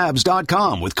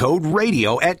transparentlabs.com with code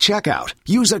RADIO at checkout.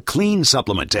 Use a clean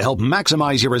supplement to help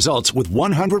maximize your results with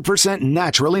 100%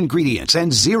 natural ingredients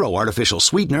and zero artificial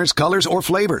sweeteners, colors, or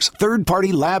flavors.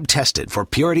 Third-party lab tested for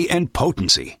purity and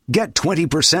potency. Get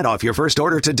 20% off your first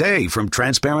order today from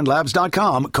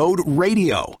transparentlabs.com, code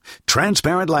RADIO.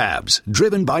 Transparent Labs,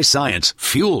 driven by science.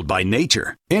 Fueled by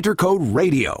nature. Enter code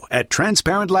RADIO at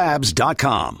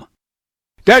transparentlabs.com.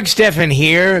 Doug Steffen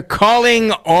here,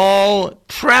 calling all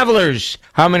travelers.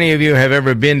 How many of you have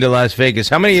ever been to Las Vegas?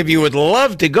 How many of you would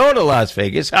love to go to Las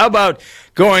Vegas? How about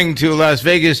going to Las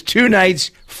Vegas 2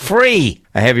 nights free?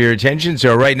 I have your attention,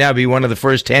 so right now be one of the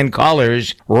first 10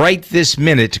 callers right this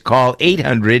minute to call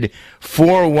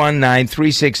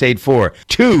 800-419-3684.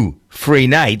 2 free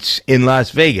nights in Las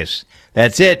Vegas.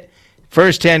 That's it.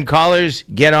 First 10 callers,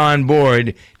 get on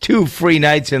board. 2 free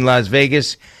nights in Las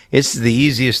Vegas. It's the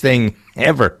easiest thing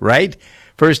ever, right?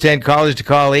 First 10 callers to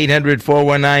call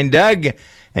 800-419-DOUG.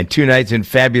 And 2 nights in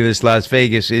fabulous Las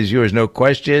Vegas is yours. No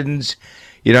questions.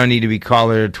 You don't need to be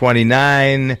caller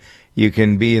 29. You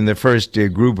can be in the first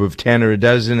group of 10 or a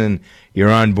dozen, and you're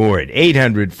on board.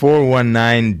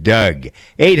 800-419-DOUG.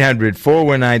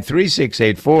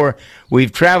 800-419-3684.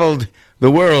 We've traveled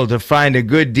the world to find a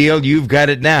good deal. You've got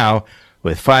it now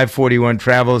with 541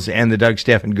 Travels and the Doug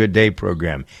Steffen Good Day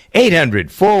program.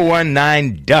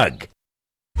 800-419-DOUG.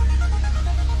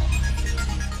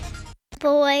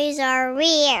 Boys are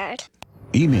weird.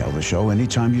 Email the show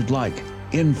anytime you'd like.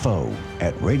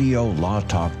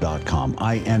 info@radiolawtalk.com.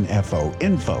 INFO.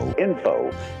 Info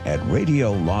at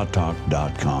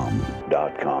radiolawtalk.com.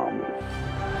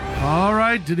 All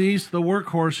right, Denise, the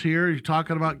workhorse here. You're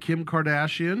talking about Kim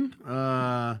Kardashian.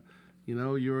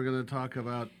 You were going to talk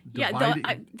about dividing.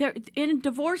 Yeah, in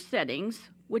divorce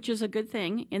settings, which is a good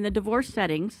thing. In the divorce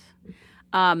settings,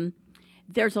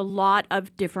 there's a lot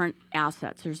of different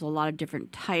assets. There's a lot of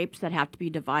different types that have to be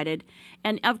divided.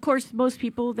 And, of course, most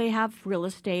people, they have real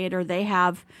estate or they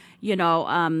have,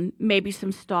 maybe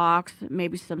some stocks,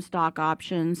 maybe some stock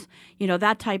options,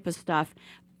 that type of stuff.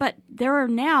 But there are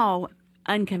now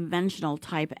unconventional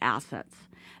type assets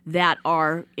that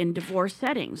are in divorce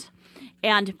settings.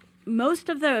 And most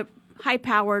of the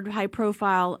high-powered,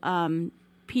 high-profile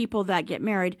people that get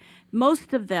married,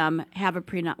 most of them have a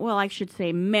prenuptial. Well, I should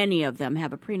say many of them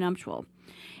have a prenuptial.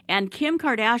 And Kim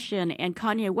Kardashian and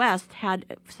Kanye West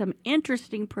had some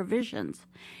interesting provisions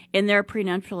in their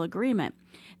prenuptial agreement.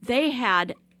 They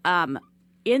had,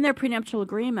 in their prenuptial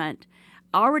agreement,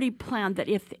 already planned that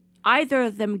if either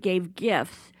of them gave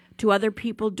gifts to other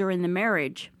people during the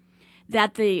marriage,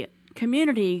 that the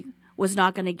community was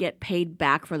not going to get paid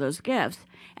back for those gifts.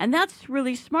 And that's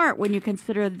really smart when you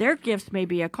consider their gifts may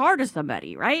be a car to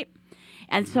somebody, right?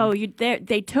 And so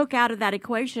they took out of that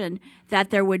equation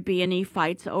that there would be any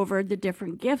fights over the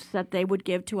different gifts that they would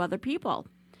give to other people.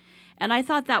 And I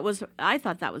thought that was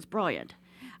brilliant.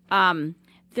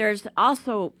 There's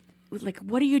also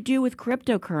what do you do with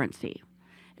cryptocurrency?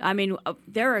 I mean,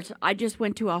 I just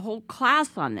went to a whole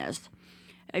class on this.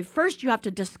 First, you have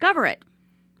to discover it.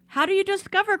 How do you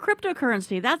discover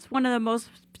cryptocurrency? That's one of the most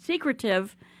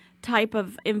secretive type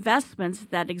of investments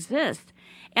that exist.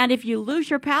 And if you lose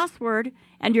your password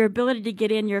and your ability to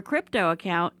get in your crypto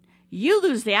account, you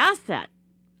lose the asset.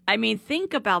 I mean,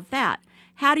 think about that.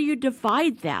 How do you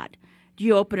divide that? Do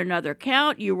you open another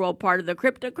account? You roll part of the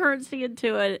cryptocurrency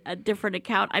into a different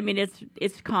account? I mean,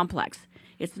 it's complex.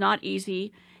 It's not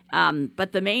easy.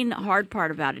 But the main hard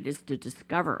part about it is to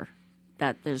discover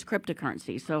that there's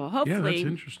cryptocurrency. So hopefully, yeah, that's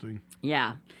interesting.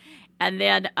 Yeah, and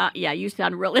then you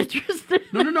sound real interested.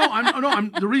 No.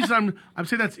 The reason I'm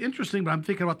saying that's interesting, but I'm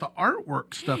thinking about the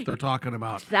artwork stuff they're talking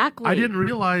about. Exactly. I didn't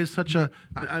realize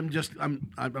I'm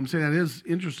saying that is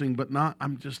interesting, but not.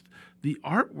 I'm just the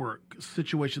artwork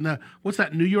situation. What's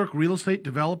that New York real estate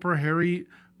developer Harry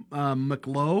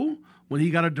McLough, when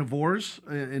he got a divorce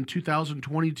in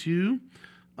 2022.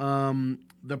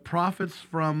 The profits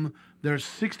from their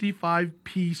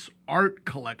 65-piece art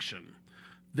collection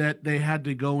that they had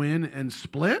to go in and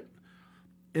split,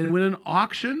 and went an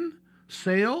auction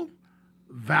sale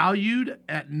valued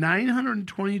at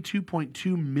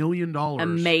 $922.2 million.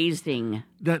 Amazing.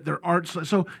 That their art.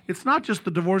 So it's not just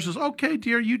the divorces. Okay,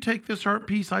 dear, you take this art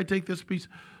piece, I take this piece.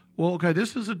 Well, okay,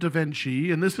 this is a Da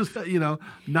Vinci, and this is,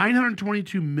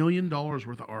 $922 million worth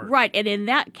of art. Right, and in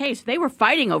that case, they were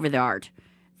fighting over the art.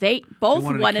 They both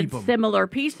wanted similar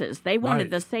pieces. They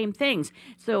wanted the same things.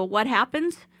 So what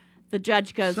happens? The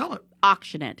judge goes,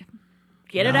 auction it.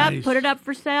 Get it up, put it up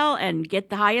for sale, and get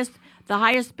the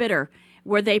highest bidder.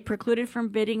 Were they precluded from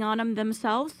bidding on them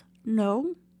themselves?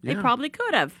 No. They probably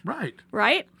could have.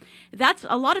 Right? That's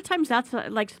a lot of times that's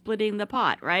like splitting the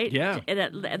pot, right? Yeah.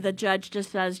 The judge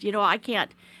just says, I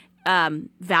can't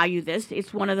value this.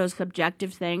 It's one of those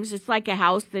subjective things. It's like a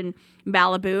house in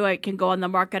Malibu. It can go on the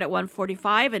market at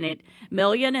 $145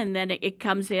 million, and then it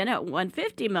comes in at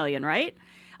 $150 million, right?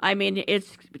 I mean,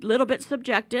 it's a little bit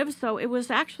subjective, so it was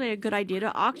actually a good idea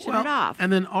to auction it off.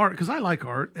 And then art, because I like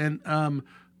art, and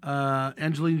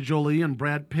Angelina Jolie and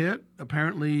Brad Pitt,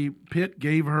 apparently Pitt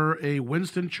gave her a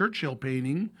Winston Churchill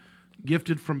painting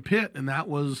gifted from Pitt, and that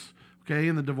was okay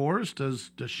in the divorce.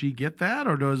 Does she get that,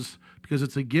 or because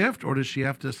it's a gift, or does she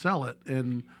have to sell it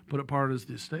and put it part of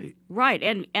the estate? Right,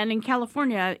 and in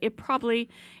California, it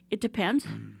depends.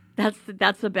 That's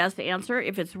the best answer.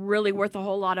 If it's really worth a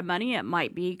whole lot of money, it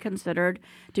might be considered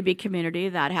to be community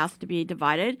that has to be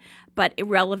divided, but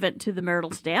irrelevant to the marital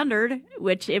standard,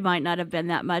 which it might not have been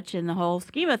that much in the whole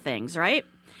scheme of things, right?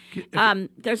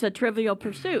 There's a Trivial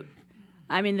Pursuit.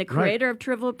 I mean, the creator of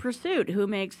Trivial Pursuit, who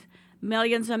makes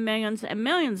millions and millions and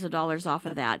millions of dollars off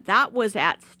of that was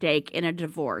at stake in a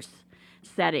divorce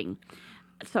setting.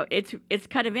 So it's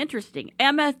kind of interesting.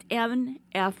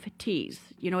 NFTs.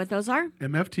 You know what those are?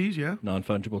 MFTs, yeah.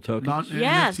 Non-fungible tokens.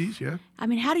 Yes. NFTs, yeah. I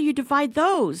mean, how do you divide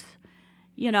those?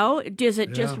 Is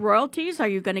it just royalties? Are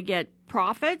you going to get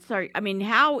profits?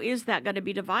 How is that going to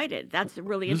be divided? That's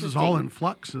really interesting. This is all in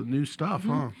flux of new stuff,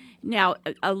 huh? Now,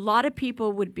 a lot of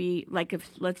people would be like, if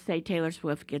let's say Taylor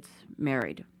Swift gets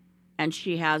married, and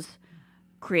she has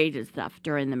created stuff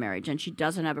during the marriage, and she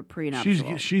doesn't have a prenup.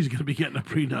 She's going to be getting a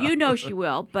prenup. You know she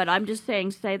will, but I'm just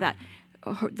saying, say that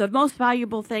the most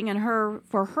valuable thing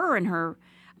for her in her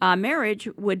marriage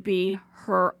would be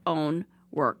her own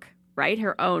work, right?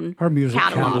 Her music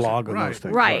catalog and those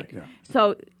things. Right. Yeah.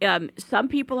 So some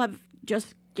people have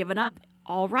just given up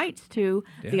all rights to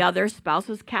the other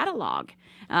spouse's catalog.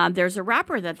 There's a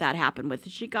rapper that happened with.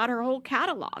 She got her whole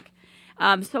catalog.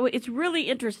 So it's really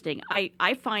interesting.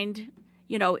 I find,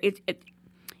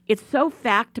 it's so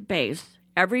fact-based.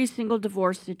 Every single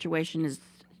divorce situation is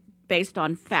based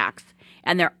on facts,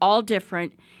 and they're all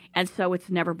different, and so it's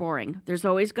never boring. There's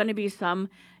always going to be some,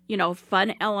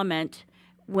 fun element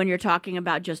when you're talking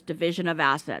about just division of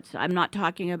assets. I'm not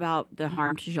talking about the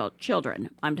harm to children.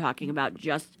 I'm talking about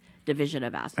just division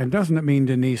of assets. And doesn't it mean,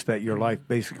 Denise, that your life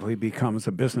basically becomes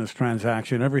a business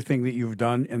transaction? Everything that you've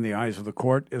done in the eyes of the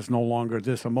court is no longer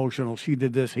this emotional, she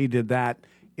did this, he did that.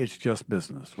 It's just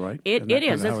business, right? It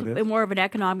is. It's more of an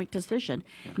economic decision.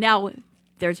 Now,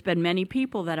 there's been many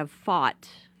people that have fought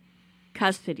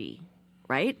custody,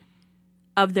 right,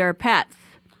 of their pets.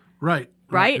 Right.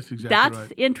 Right? That's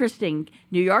right. Interesting.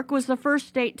 New York was the first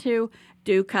state to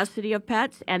do custody of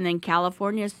pets, and then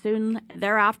California soon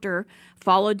thereafter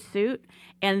followed suit.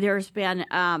 And there's been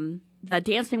the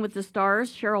Dancing with the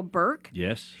Stars, Cheryl Burke.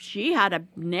 Yes. She had a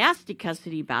nasty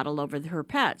custody battle over her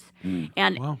pets.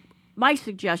 And my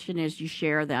suggestion is you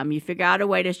share them. You figure out a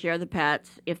way to share the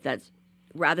pets, if that's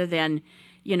rather than,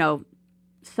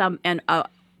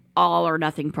 all or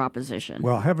nothing proposition.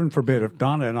 Well, heaven forbid if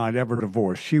Donna and I'd ever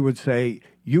divorced, she would say,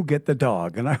 "You get the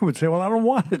dog," and I would say, "Well, I don't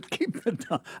want it. Keep the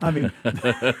dog." I mean,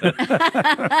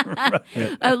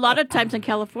 a lot of times in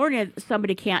California,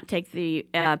 somebody can't take the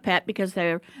pet because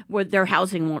their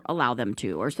housing won't allow them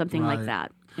to, or something like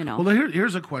that. You know. Well,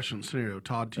 here's a question scenario,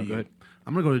 Todd, to you. Good.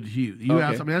 I'm going to go to you. Okay.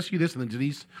 I'm going to ask you this, and then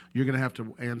Denise, you're going to have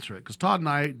to answer it because Todd and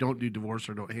I don't do divorce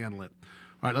or don't handle it.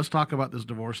 All right, let's talk about this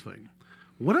divorce thing.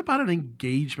 What about an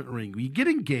engagement ring? You get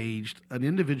engaged, an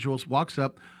individual walks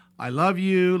up, "I love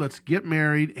you, let's get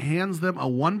married," hands them a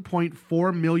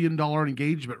 $1.4 million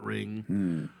engagement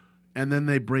ring, and then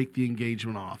they break the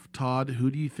engagement off. Todd,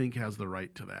 who do you think has the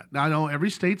right to that? Now, I know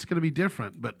every state's going to be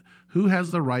different, but who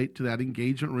has the right to that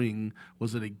engagement ring?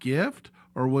 Was it a gift,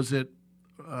 or was it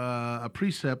a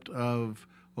precept of,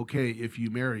 okay, if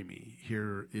you marry me,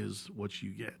 here is what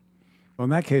you get? well, in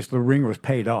that case, the ring was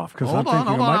paid off. Hold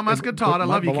on. I'm asking Todd. I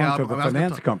love you, Cal. To the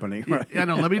finance company. Right. Yeah,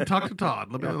 no, let me talk to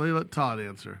Todd. Let me let Todd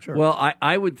answer. Sure. Well,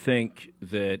 I would think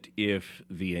that if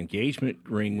the engagement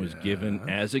ring was given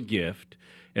as a gift,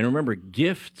 and remember,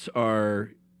 gifts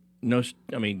are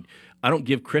I don't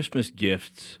give Christmas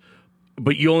gifts,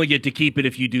 but you only get to keep it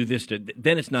if you do this.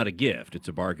 Then it's not a gift. It's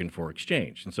a bargain for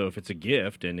exchange. And so if it's a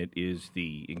gift and it is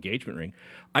the engagement ring,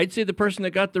 I'd say the person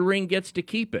that got the ring gets to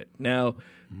keep it. Now,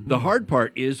 the hard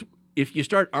part is if you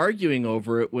start arguing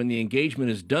over it when the engagement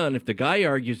is done, if the guy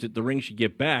argues that the ring should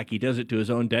get back, he does it to his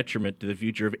own detriment to the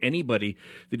future of anybody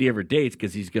that he ever dates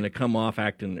because he's going to come off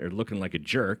acting or looking like a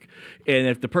jerk. And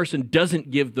if the person doesn't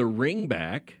give the ring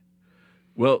back,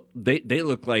 well, they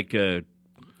look like a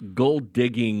gold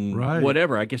digging,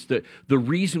 whatever. I guess the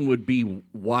reason would be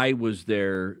why was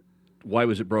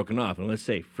it broken off? And let's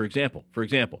say, for example,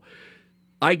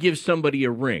 I give somebody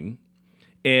a ring,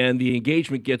 and the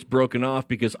engagement gets broken off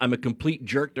because I'm a complete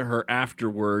jerk to her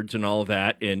afterwards and all of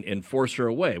that, and force her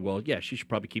away. Well, yeah, she should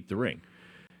probably keep the ring.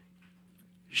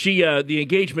 The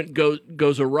engagement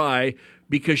goes awry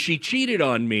because she cheated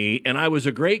on me, and I was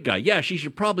a great guy. Yeah, she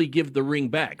should probably give the ring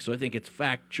back. So I think it's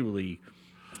factually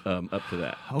up to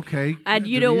that. Okay. And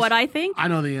you know what I think? I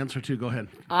know the answer too. Go ahead.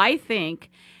 I think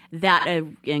that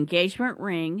an engagement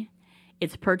ring,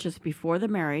 it's purchased before the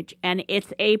marriage, and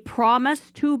it's a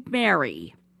promise to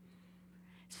marry.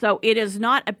 So it is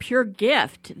not a pure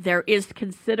gift. There is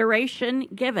consideration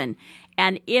given.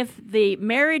 And if the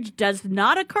marriage does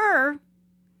not occur,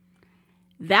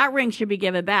 that ring should be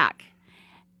given back.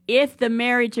 If the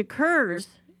marriage occurs,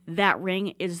 that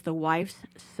ring is the wife's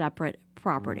separate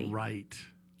property. Right.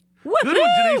 Woo-hoo! Good one,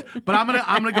 Denise. But I'm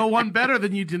gonna go one better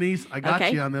than you, Denise. I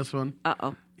got you on this one.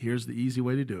 Uh-oh. Here's the easy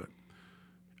way to do it.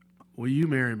 Will you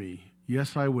marry me?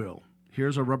 Yes, I will.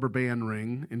 Here's a rubber band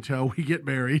ring until we get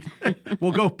married.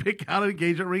 We'll go pick out an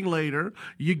engagement ring later.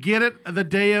 You get it the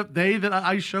day that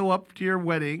I show up to your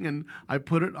wedding, and I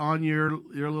put it on your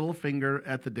little finger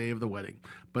at the day of the wedding.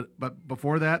 But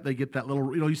before that, they get that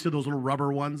little, you see those little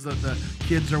rubber ones that the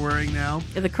kids are wearing now?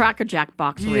 The Cracker Jack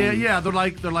box rings. Yeah, they're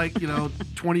like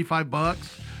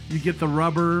 $25. You get the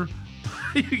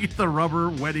rubber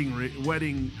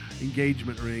wedding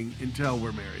engagement ring until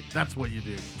we're married. That's what you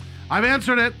do. I've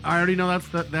answered it. I already know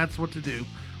that's what to do.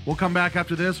 We'll come back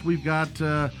after this. We've got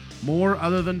more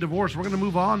other than divorce. We're going to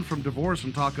move on from divorce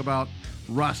and talk about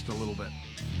rust a little bit.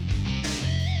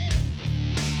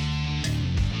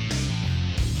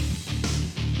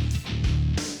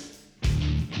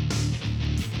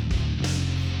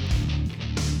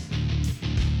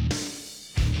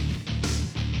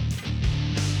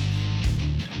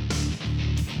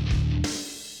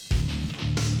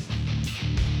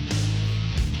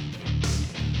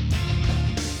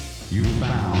 You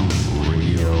found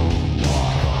Radio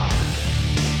Law.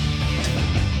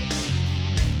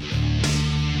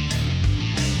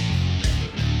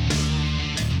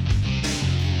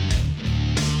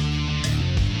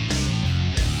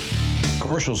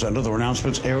 Commercials and other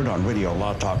announcements aired on Radio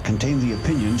Law Talk contain the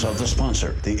opinions of the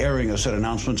sponsor. The airing of said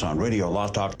announcements on Radio Law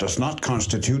Talk does not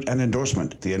constitute an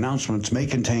endorsement. The announcements may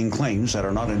contain claims that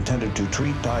are not intended to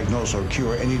treat, diagnose, or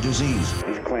cure any disease.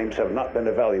 These claims have not been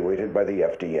evaluated by the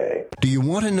FDA. Do you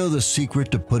want to know the secret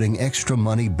to putting extra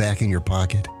money back in your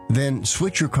pocket? Then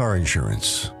switch your car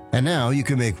insurance. And now you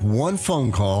can make one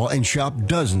phone call and shop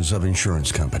dozens of insurance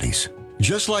companies.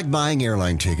 Just like buying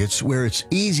airline tickets, where it's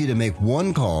easy to make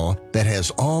one call that has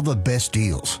all the best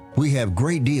deals. We have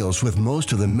great deals with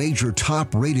most of the major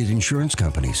top-rated insurance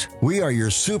companies. We are your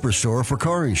superstore for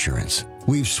car insurance.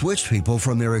 We've switched people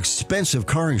from their expensive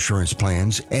car insurance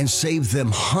plans and saved them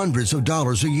hundreds of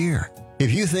dollars a year.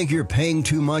 If you think you're paying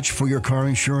too much for your car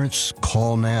insurance,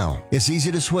 call now. It's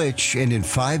easy to switch, and in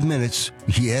 5 minutes,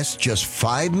 yes, just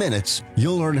 5 minutes,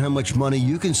 you'll learn how much money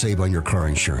you can save on your car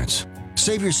insurance.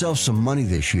 Save yourself some money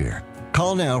this year.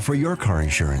 Call now for your car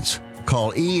insurance.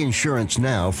 Call E-Insurance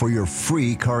now for your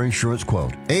free car insurance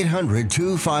quote.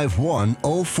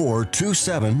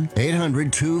 800-251-0427.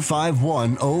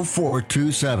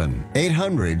 800-251-0427.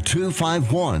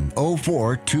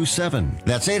 800-251-0427.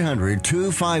 That's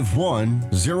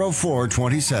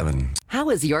 800-251-0427. How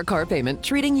is your car payment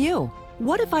treating you?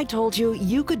 What if I told you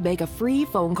you could make a free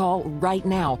phone call right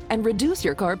now and reduce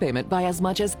your car payment by as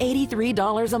much as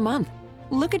 $83 a month?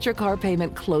 Look at your car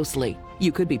payment closely.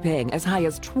 You could be paying as high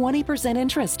as 20%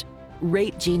 interest.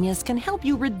 Rate Genius can help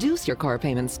you reduce your car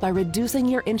payments by reducing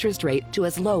your interest rate to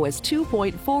as low as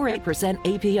 2.48%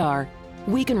 APR.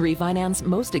 We can refinance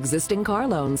most existing car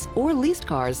loans or leased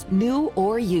cars, new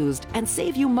or used, and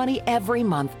save you money every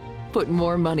month. Put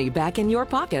more money back in your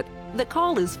pocket. The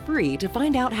call is free to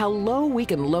find out how low we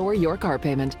can lower your car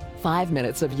payment. 5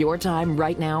 minutes of your time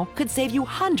right now could save you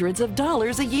hundreds of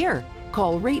dollars a year.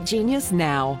 Call Rate Genius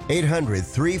now.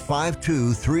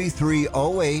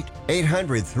 800-352-3308.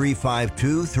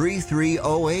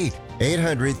 800-352-3308.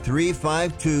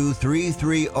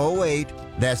 800-352-3308.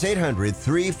 That's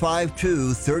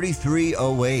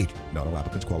 800-352-3308. Not all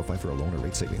applicants qualify for a loan or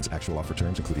rate savings. Actual offer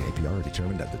terms, including APR, are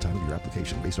determined at the time of your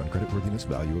application based on creditworthiness,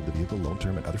 value of the vehicle, loan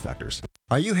term, and other factors.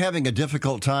 Are you having a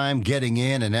difficult time getting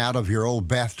in and out of your old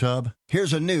bathtub?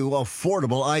 Here's a new,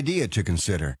 affordable idea to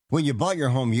consider. When you bought your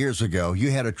home years ago,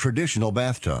 you had a traditional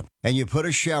bathtub, and you put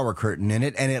a shower curtain in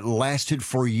it, and it lasted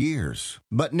for years.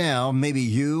 But now, maybe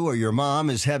you or your mom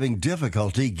is having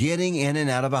difficulty getting in and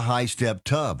out of a high-step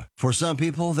tub. For some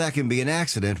people, that can be an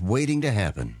accident waiting to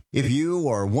happen. If you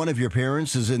or one of your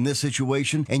parents is in this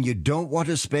situation and you don't want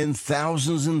to spend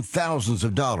thousands and thousands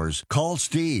of dollars, call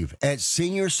Steve at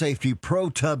Senior Safety Pro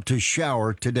Tub to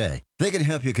Shower today. They can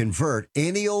help you convert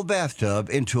any old bathtub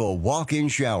into a walk-in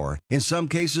shower, in some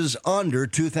cases under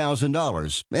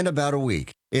 $2,000, in about a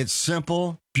week. It's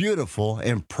simple, beautiful,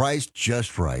 and priced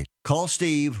just right. Call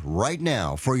Steve right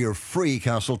now for your free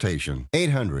consultation.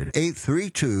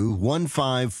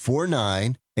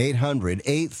 800-832-1549.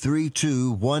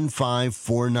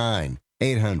 800-832-1549.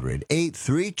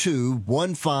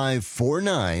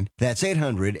 800-832-1549. That's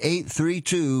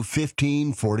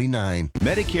 800-832-1549.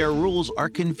 Medicare rules are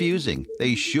confusing.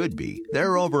 They should be.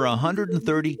 There are over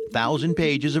 130,000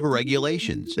 pages of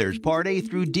regulations. There's Part A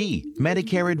through D,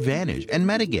 Medicare Advantage, and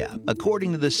Medigap.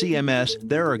 According to the CMS,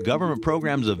 there are government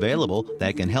programs available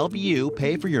that can help you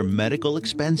pay for your medical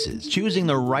expenses. Choosing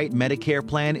the right Medicare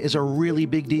plan is a really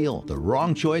big deal. The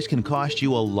wrong choice can cost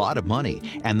you a lot of money,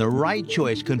 and the right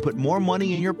choice can put more money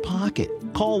in your pocket.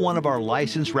 Call one of our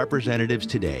licensed representatives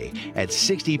today. At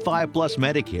 65 Plus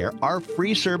Medicare, our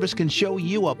free service can show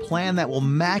you a plan that will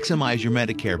maximize your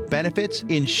Medicare benefits,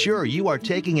 ensure you are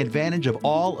taking advantage of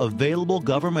all available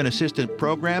government assistance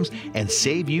programs, and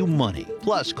save you money.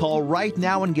 Plus, call right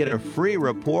now and get a free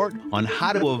report on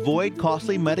how to avoid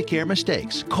costly Medicare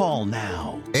mistakes. Call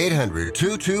now.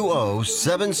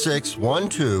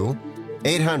 800-220-7612.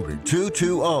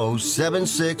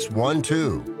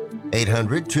 800-220-7612.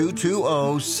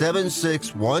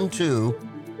 800-220-7612.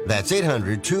 That's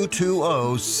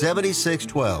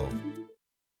 800-220-7612.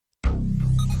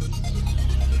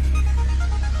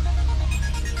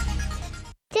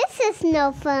 This is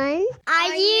no fun.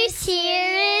 Are you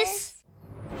serious?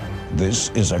 This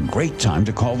is a great time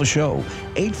to call the show.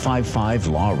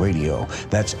 855-LAW-RADIO.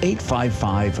 That's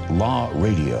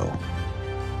 855-LAW-RADIO.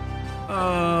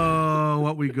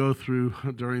 What we go through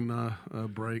during the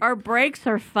break. Our breaks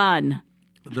are fun.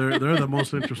 They're the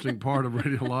most interesting part of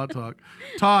Radio Law Talk.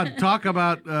 Todd, talk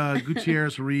about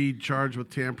Gutierrez Reed charged with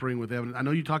tampering with evidence. I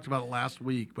know you talked about it last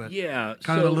week, but yeah,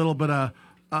 kind of a little bit of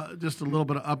just a little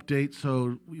bit of update,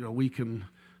 so we can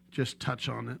just touch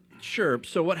on it. Sure.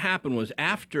 So what happened was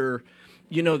after,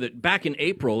 that back in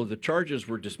April the charges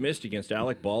were dismissed against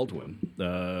Alec Baldwin,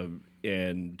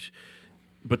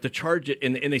 But the charge,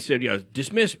 and they said,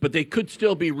 dismissed, but they could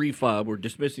still be refiled. We're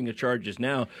dismissing the charges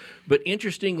now. But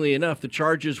interestingly enough, the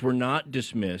charges were not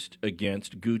dismissed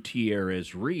against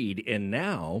Gutierrez Reed, and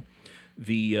now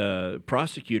the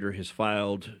prosecutor has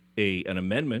filed an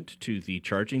amendment to the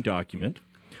charging document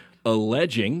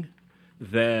alleging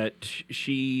that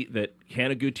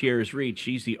Hannah Gutierrez Reed,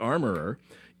 she's the armorer,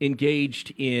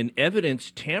 engaged in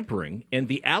evidence tampering, and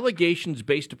the allegations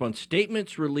based upon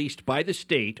statements released by the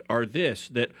state are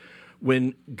that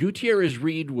when Gutierrez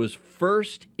Reed was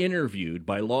first interviewed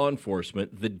by law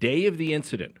enforcement the day of the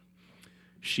incident,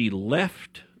 she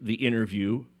left the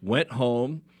interview, went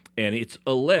home, And it's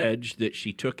alleged that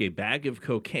she took a bag of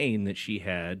cocaine that she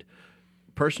had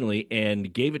personally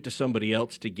and gave it to somebody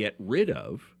else to get rid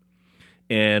of.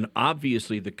 And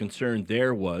obviously the concern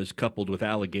there was, coupled with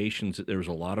allegations that there was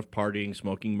a lot of partying,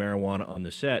 smoking marijuana on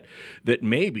the set, that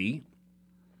maybe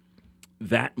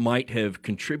that might have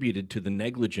contributed to the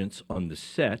negligence on the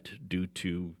set due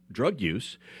to drug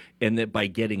use, and that by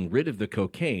getting rid of the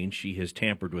cocaine, she has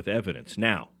tampered with evidence.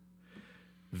 Now,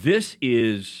 this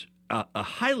is a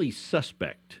highly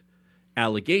suspect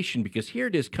allegation because here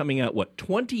it is coming out,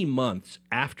 20 months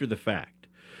after the fact.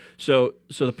 So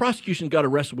the prosecution got to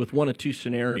wrestle with one of two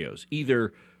scenarios.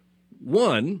 Either,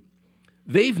 one,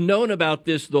 they've known about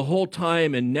this the whole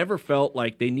time and never felt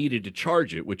like they needed to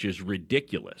charge it, which is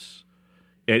ridiculous.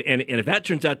 And if that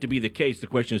turns out to be the case, the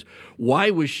question is, why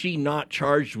was she not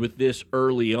charged with this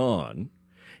early on?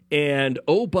 And,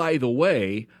 oh, by the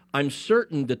way, I'm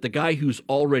certain that the guy who's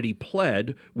already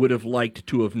pled would have liked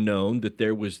to have known that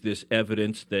there was this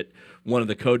evidence that one of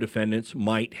the co-defendants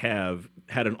might have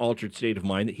had an altered state of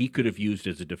mind that he could have used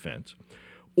as a defense.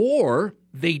 Or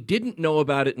they didn't know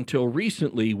about it until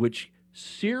recently, which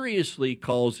seriously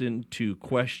calls into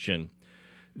question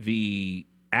the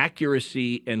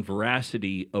accuracy and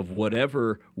veracity of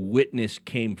whatever witness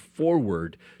came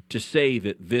forward to say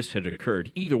that this had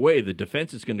occurred. Either way, the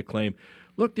defense is going to claim,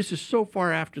 look, this is so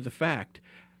far after the fact.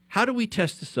 How do we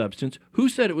test the substance? Who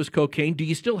said it was cocaine? Do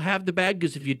you still have the bag?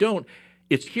 Because if you don't,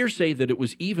 it's hearsay that it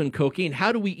was even cocaine.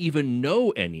 How do we even know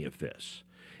any of this?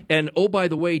 And, oh, by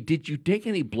the way, did you take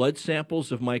any blood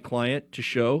samples of my client to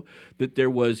show that there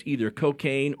was either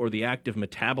cocaine or the active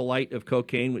metabolite of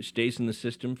cocaine, which stays in the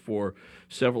system for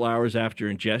several hours after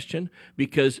ingestion?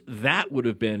 Because that would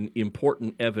have been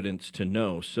important evidence to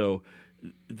know. So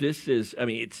this is,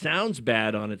 it sounds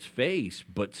bad on its face,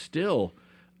 but still,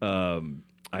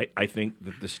 I think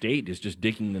that the state is just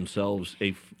digging themselves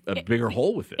a bigger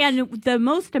hole with this. And the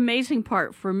most amazing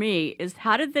part for me is,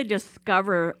 how did they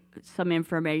discover some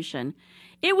information?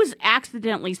 It was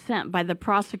accidentally sent by the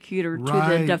prosecutor to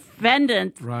the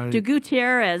defendant, to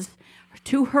Gutierrez,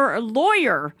 to her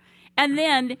lawyer. And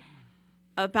then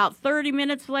about 30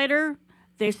 minutes later,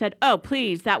 they said, oh,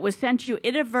 please, that was sent you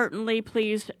inadvertently.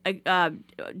 Please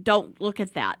don't look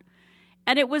at that.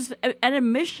 And it was an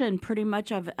admission pretty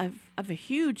much of a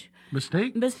huge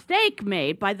mistake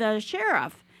made by the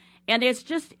sheriff. And it's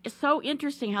just so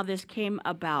interesting how this came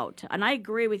about. And I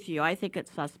agree with you. I think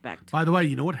it's suspect. By the way,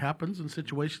 you know what happens in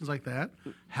situations like that?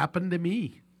 Happened to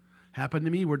me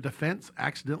where defense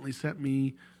accidentally sent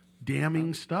me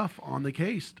damning stuff on the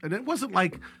case. And it wasn't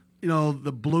like,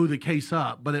 that blew the case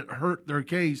up, but it hurt their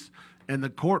case. And the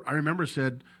court, I remember,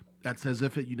 said, that's as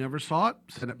if you never saw it,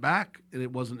 send it back, and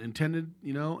it wasn't intended,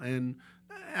 and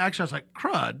actually I was like,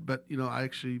 crud, but, I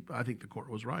think the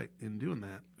court was right in doing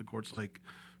that. The court's like,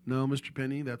 no, Mr.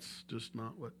 Penny, that's just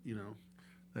not what,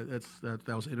 that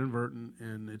was inadvertent,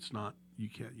 and it's not, you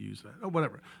can't use that, or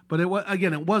whatever. But it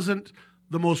wasn't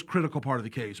the most critical part of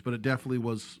the case, but it definitely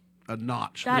was a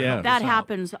notch. That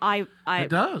happens. It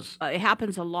does. It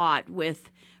happens a lot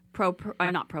with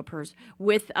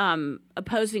with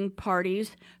opposing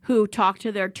parties who talk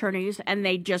to their attorneys and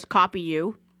they just copy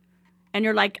you. And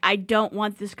you're like, I don't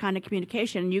want this kind of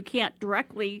communication. You can't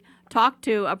directly talk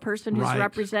to a person who's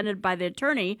represented by the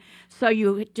attorney. So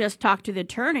you just talk to the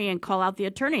attorney and call out the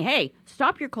attorney. Hey,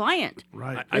 stop your client.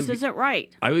 Right. This isn't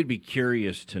right. I would be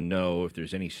curious to know if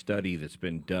there's any study that's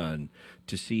been done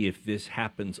to see if this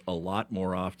happens a lot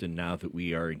more often now that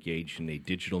we are engaged in a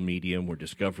digital medium where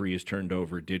discovery is turned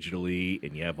over digitally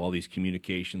and you have all these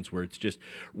communications where it's just,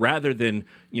 rather than,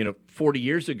 40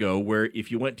 years ago where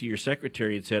if you went to your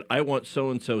secretary and said, I want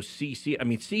so-and-so CC,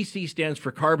 CC stands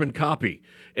for carbon copy.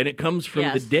 And it comes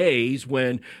from the days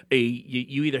when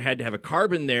you either had to have a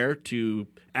carbon there to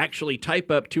actually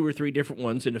type up 2 or 3 different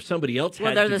ones, and if somebody else had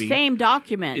to be... Well, they're the same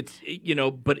document. It's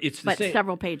the same...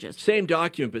 several pages. Same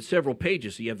document, but several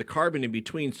pages. So you have the carbon in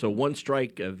between, so one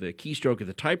strike of the keystroke of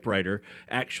the typewriter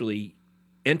actually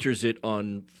enters it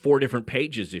on 4 different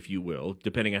pages, if you will,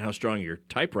 depending on how strong your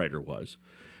typewriter was.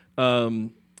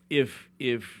 If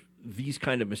these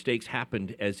kind of mistakes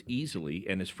happened as easily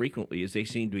and as frequently as they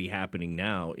seem to be happening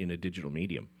now in a digital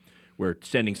medium, where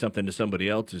sending something to somebody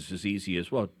else is as easy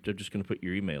as, well, they're just going to put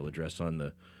your email address in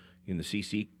the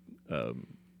CC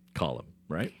column,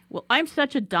 right? Well, I'm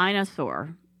such a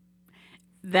dinosaur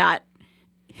that...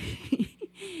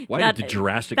 Why did the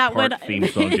Jurassic Park theme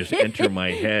song just enter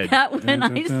my head? That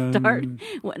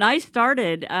when I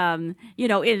started,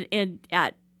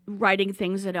 at writing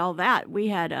things and all that, we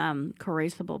had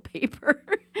erasable paper.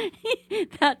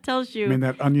 That tells you. You mean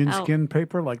that onion skin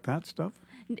paper, like that stuff?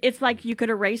 it's like you could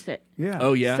erase it. Yeah.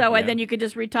 Oh, yeah. So, yeah. and then you could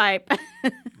just retype.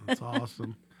 That's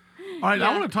awesome. All right,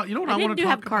 I want to talk. You know what I want to do talk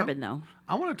have carbon, though.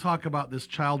 I want to talk about this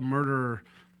child murder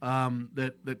and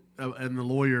the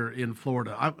lawyer in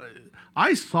Florida.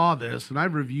 I saw this and I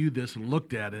reviewed this and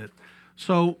looked at it.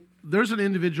 So there's an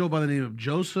individual by the name of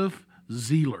Joseph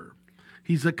Zeeler.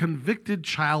 He's a convicted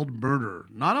child murderer,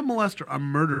 not a molester, a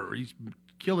murderer. He's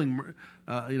killing,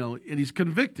 and he's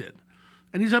convicted.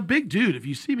 And he's a big dude. If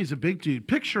you see him, he's a big dude.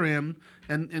 Picture him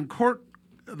and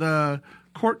the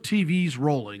court TV's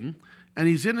rolling, and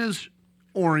he's in his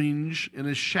orange and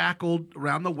is shackled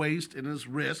around the waist and his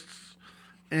wrists.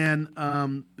 And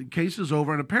the case is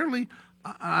over. And apparently,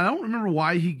 I don't remember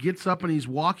why he gets up and he's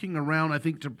walking around, I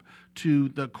think, to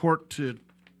the court to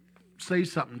say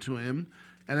something to him.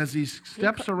 And as he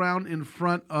steps around in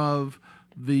front of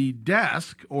the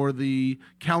desk or the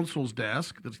counsel's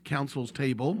desk, the counsel's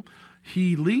table,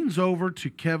 he leans over to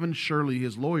Kevin Shirley,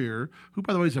 his lawyer, who,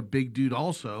 by the way, is a big dude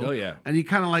also. Oh, yeah. And he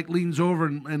kind of like leans over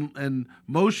and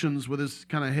motions with his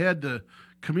kind of head to,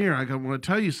 come here, I want to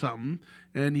tell you something.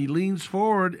 And he leans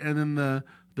forward, and then the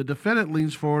defendant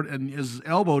leans forward, and his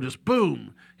elbow just,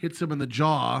 boom, hits him in the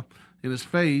jaw, in his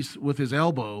face with his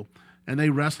elbow. And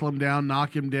they wrestle him down,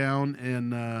 knock him down,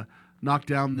 and knock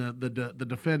down the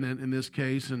defendant in this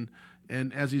case.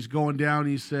 And as he's going down,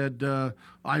 he said,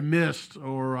 "I missed,"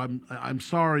 or "I'm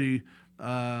sorry,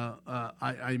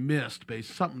 I missed,"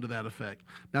 something to that effect.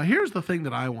 Now, here's the thing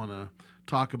that I want to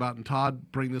talk about, and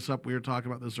Todd, bring this up. We were talking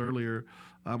about this earlier,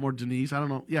 or Denise. I don't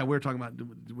know. Yeah, we were talking about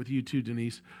with you too,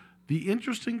 Denise. The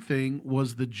interesting thing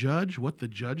was what the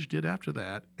judge did after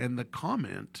that, and the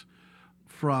comment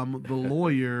from the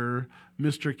lawyer,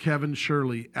 Mr. Kevin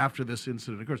Shirley, after this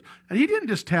incident occurs. And he didn't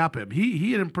just tap him. He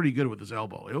hit him pretty good with his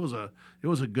elbow. It was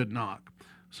a good knock.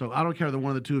 So I don't care the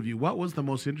one of the two of you. What was the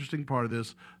most interesting part of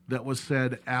this that was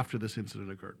said after this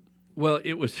incident occurred? Well,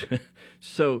 it was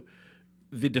so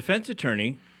the defense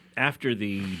attorney, after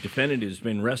the defendant has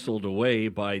been wrestled away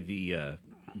by the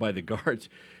guards,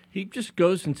 he just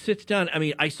goes and sits down. I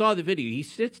mean, I saw the video. He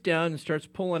sits down and starts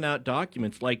pulling out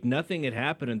documents like nothing had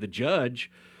happened. And the judge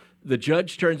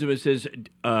turns to him and says,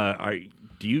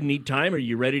 do you need time? Are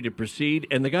you ready to proceed?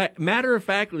 And the guy, matter of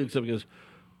factly, looks up and goes,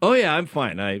 "Oh, yeah, I'm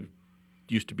fine. I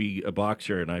used to be a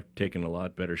boxer, and I've taken a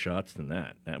lot better shots than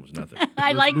that. That was nothing."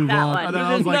 I like that one.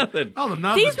 I was like, nothing.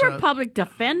 These were public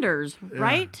defenders,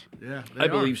 right? Yeah, I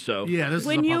believe so. Yeah, this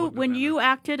when is a public when you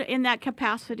acted in that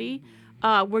capacity,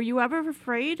 were you ever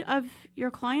afraid of your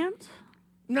clients?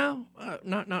 No,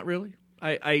 not really.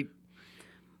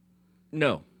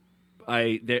 No.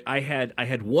 I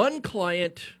had one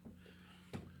client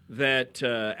that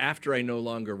after I no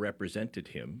longer represented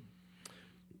him,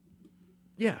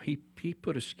 yeah, he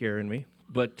put a scare in me.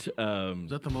 But is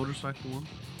that the motorcycle one?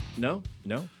 No.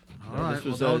 All right, this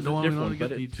was well, a don't different want one, to get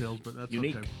but details, but that's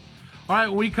unique. okay. All right,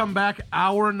 when we come back,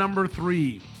 hour number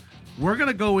 3. We're going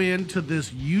to go into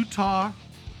this Utah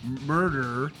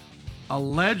murder,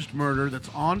 alleged murder that's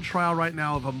on trial right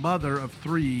now of a mother of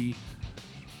 3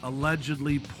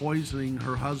 allegedly poisoning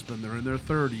her husband. They're in their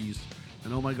 30s.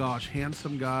 And oh my gosh,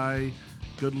 handsome guy,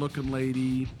 good-looking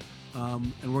lady.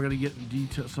 And we're going to get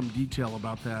some detail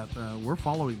about that. We're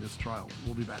following this trial.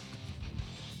 We'll be back.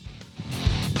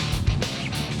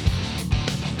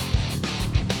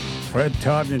 Fred,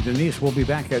 Todd, and Denise will be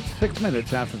back at 6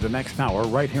 minutes after the next hour,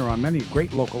 right here on many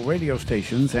great local radio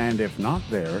stations, and if not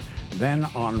there, then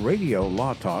on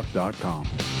RadioLawTalk.com.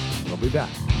 We'll be back.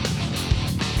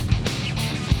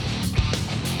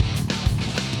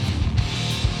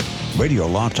 Radio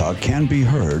Law Talk can be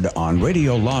heard on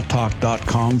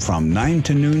RadioLawTalk.com from 9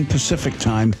 to noon Pacific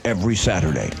Time every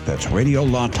Saturday. That's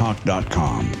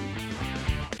RadioLawTalk.com.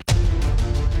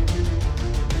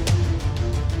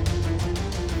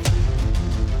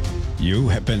 You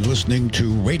have been listening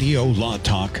to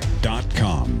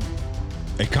RadioLawTalk.com,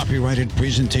 a copyrighted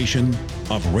presentation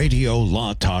of Radio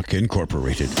Law Talk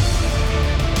Incorporated.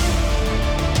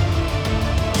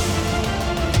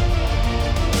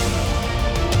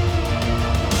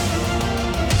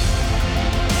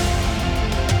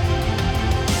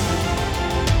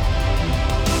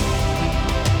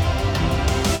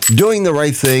 Doing the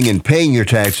right thing and paying your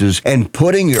taxes and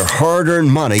putting your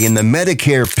hard-earned money in the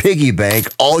Medicare piggy bank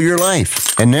all your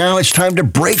life. And now it's time to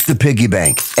break the piggy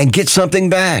bank and get something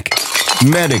back.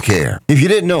 Medicare. If you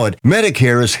didn't know it,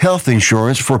 Medicare is health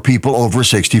insurance for people over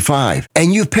 65,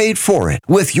 and you paid for it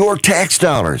with your tax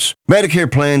dollars.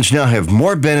 Medicare plans now have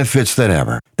more benefits than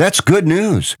ever. That's good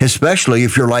news, especially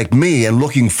if you're like me and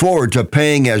looking forward to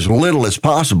paying as little as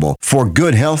possible for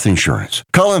good health insurance.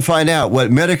 Call and find out what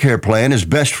Medicare plan is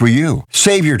best for you.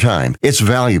 Save your time. It's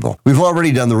valuable. We've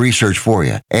already done the research for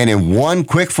you, and in one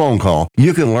quick phone call,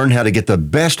 you can learn how to get the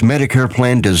best Medicare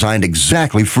plan designed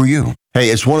exactly for you. Hey,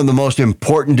 it's one of the most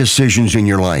important decisions in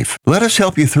your life. Let us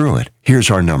help you through it. Here's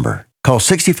our number. Call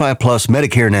 65 Plus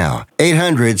Medicare now.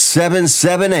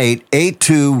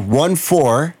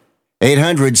 800-778-8214.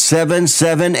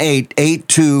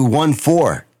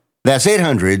 800-778-8214. That's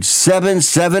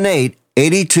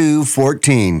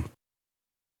 800-778-8214.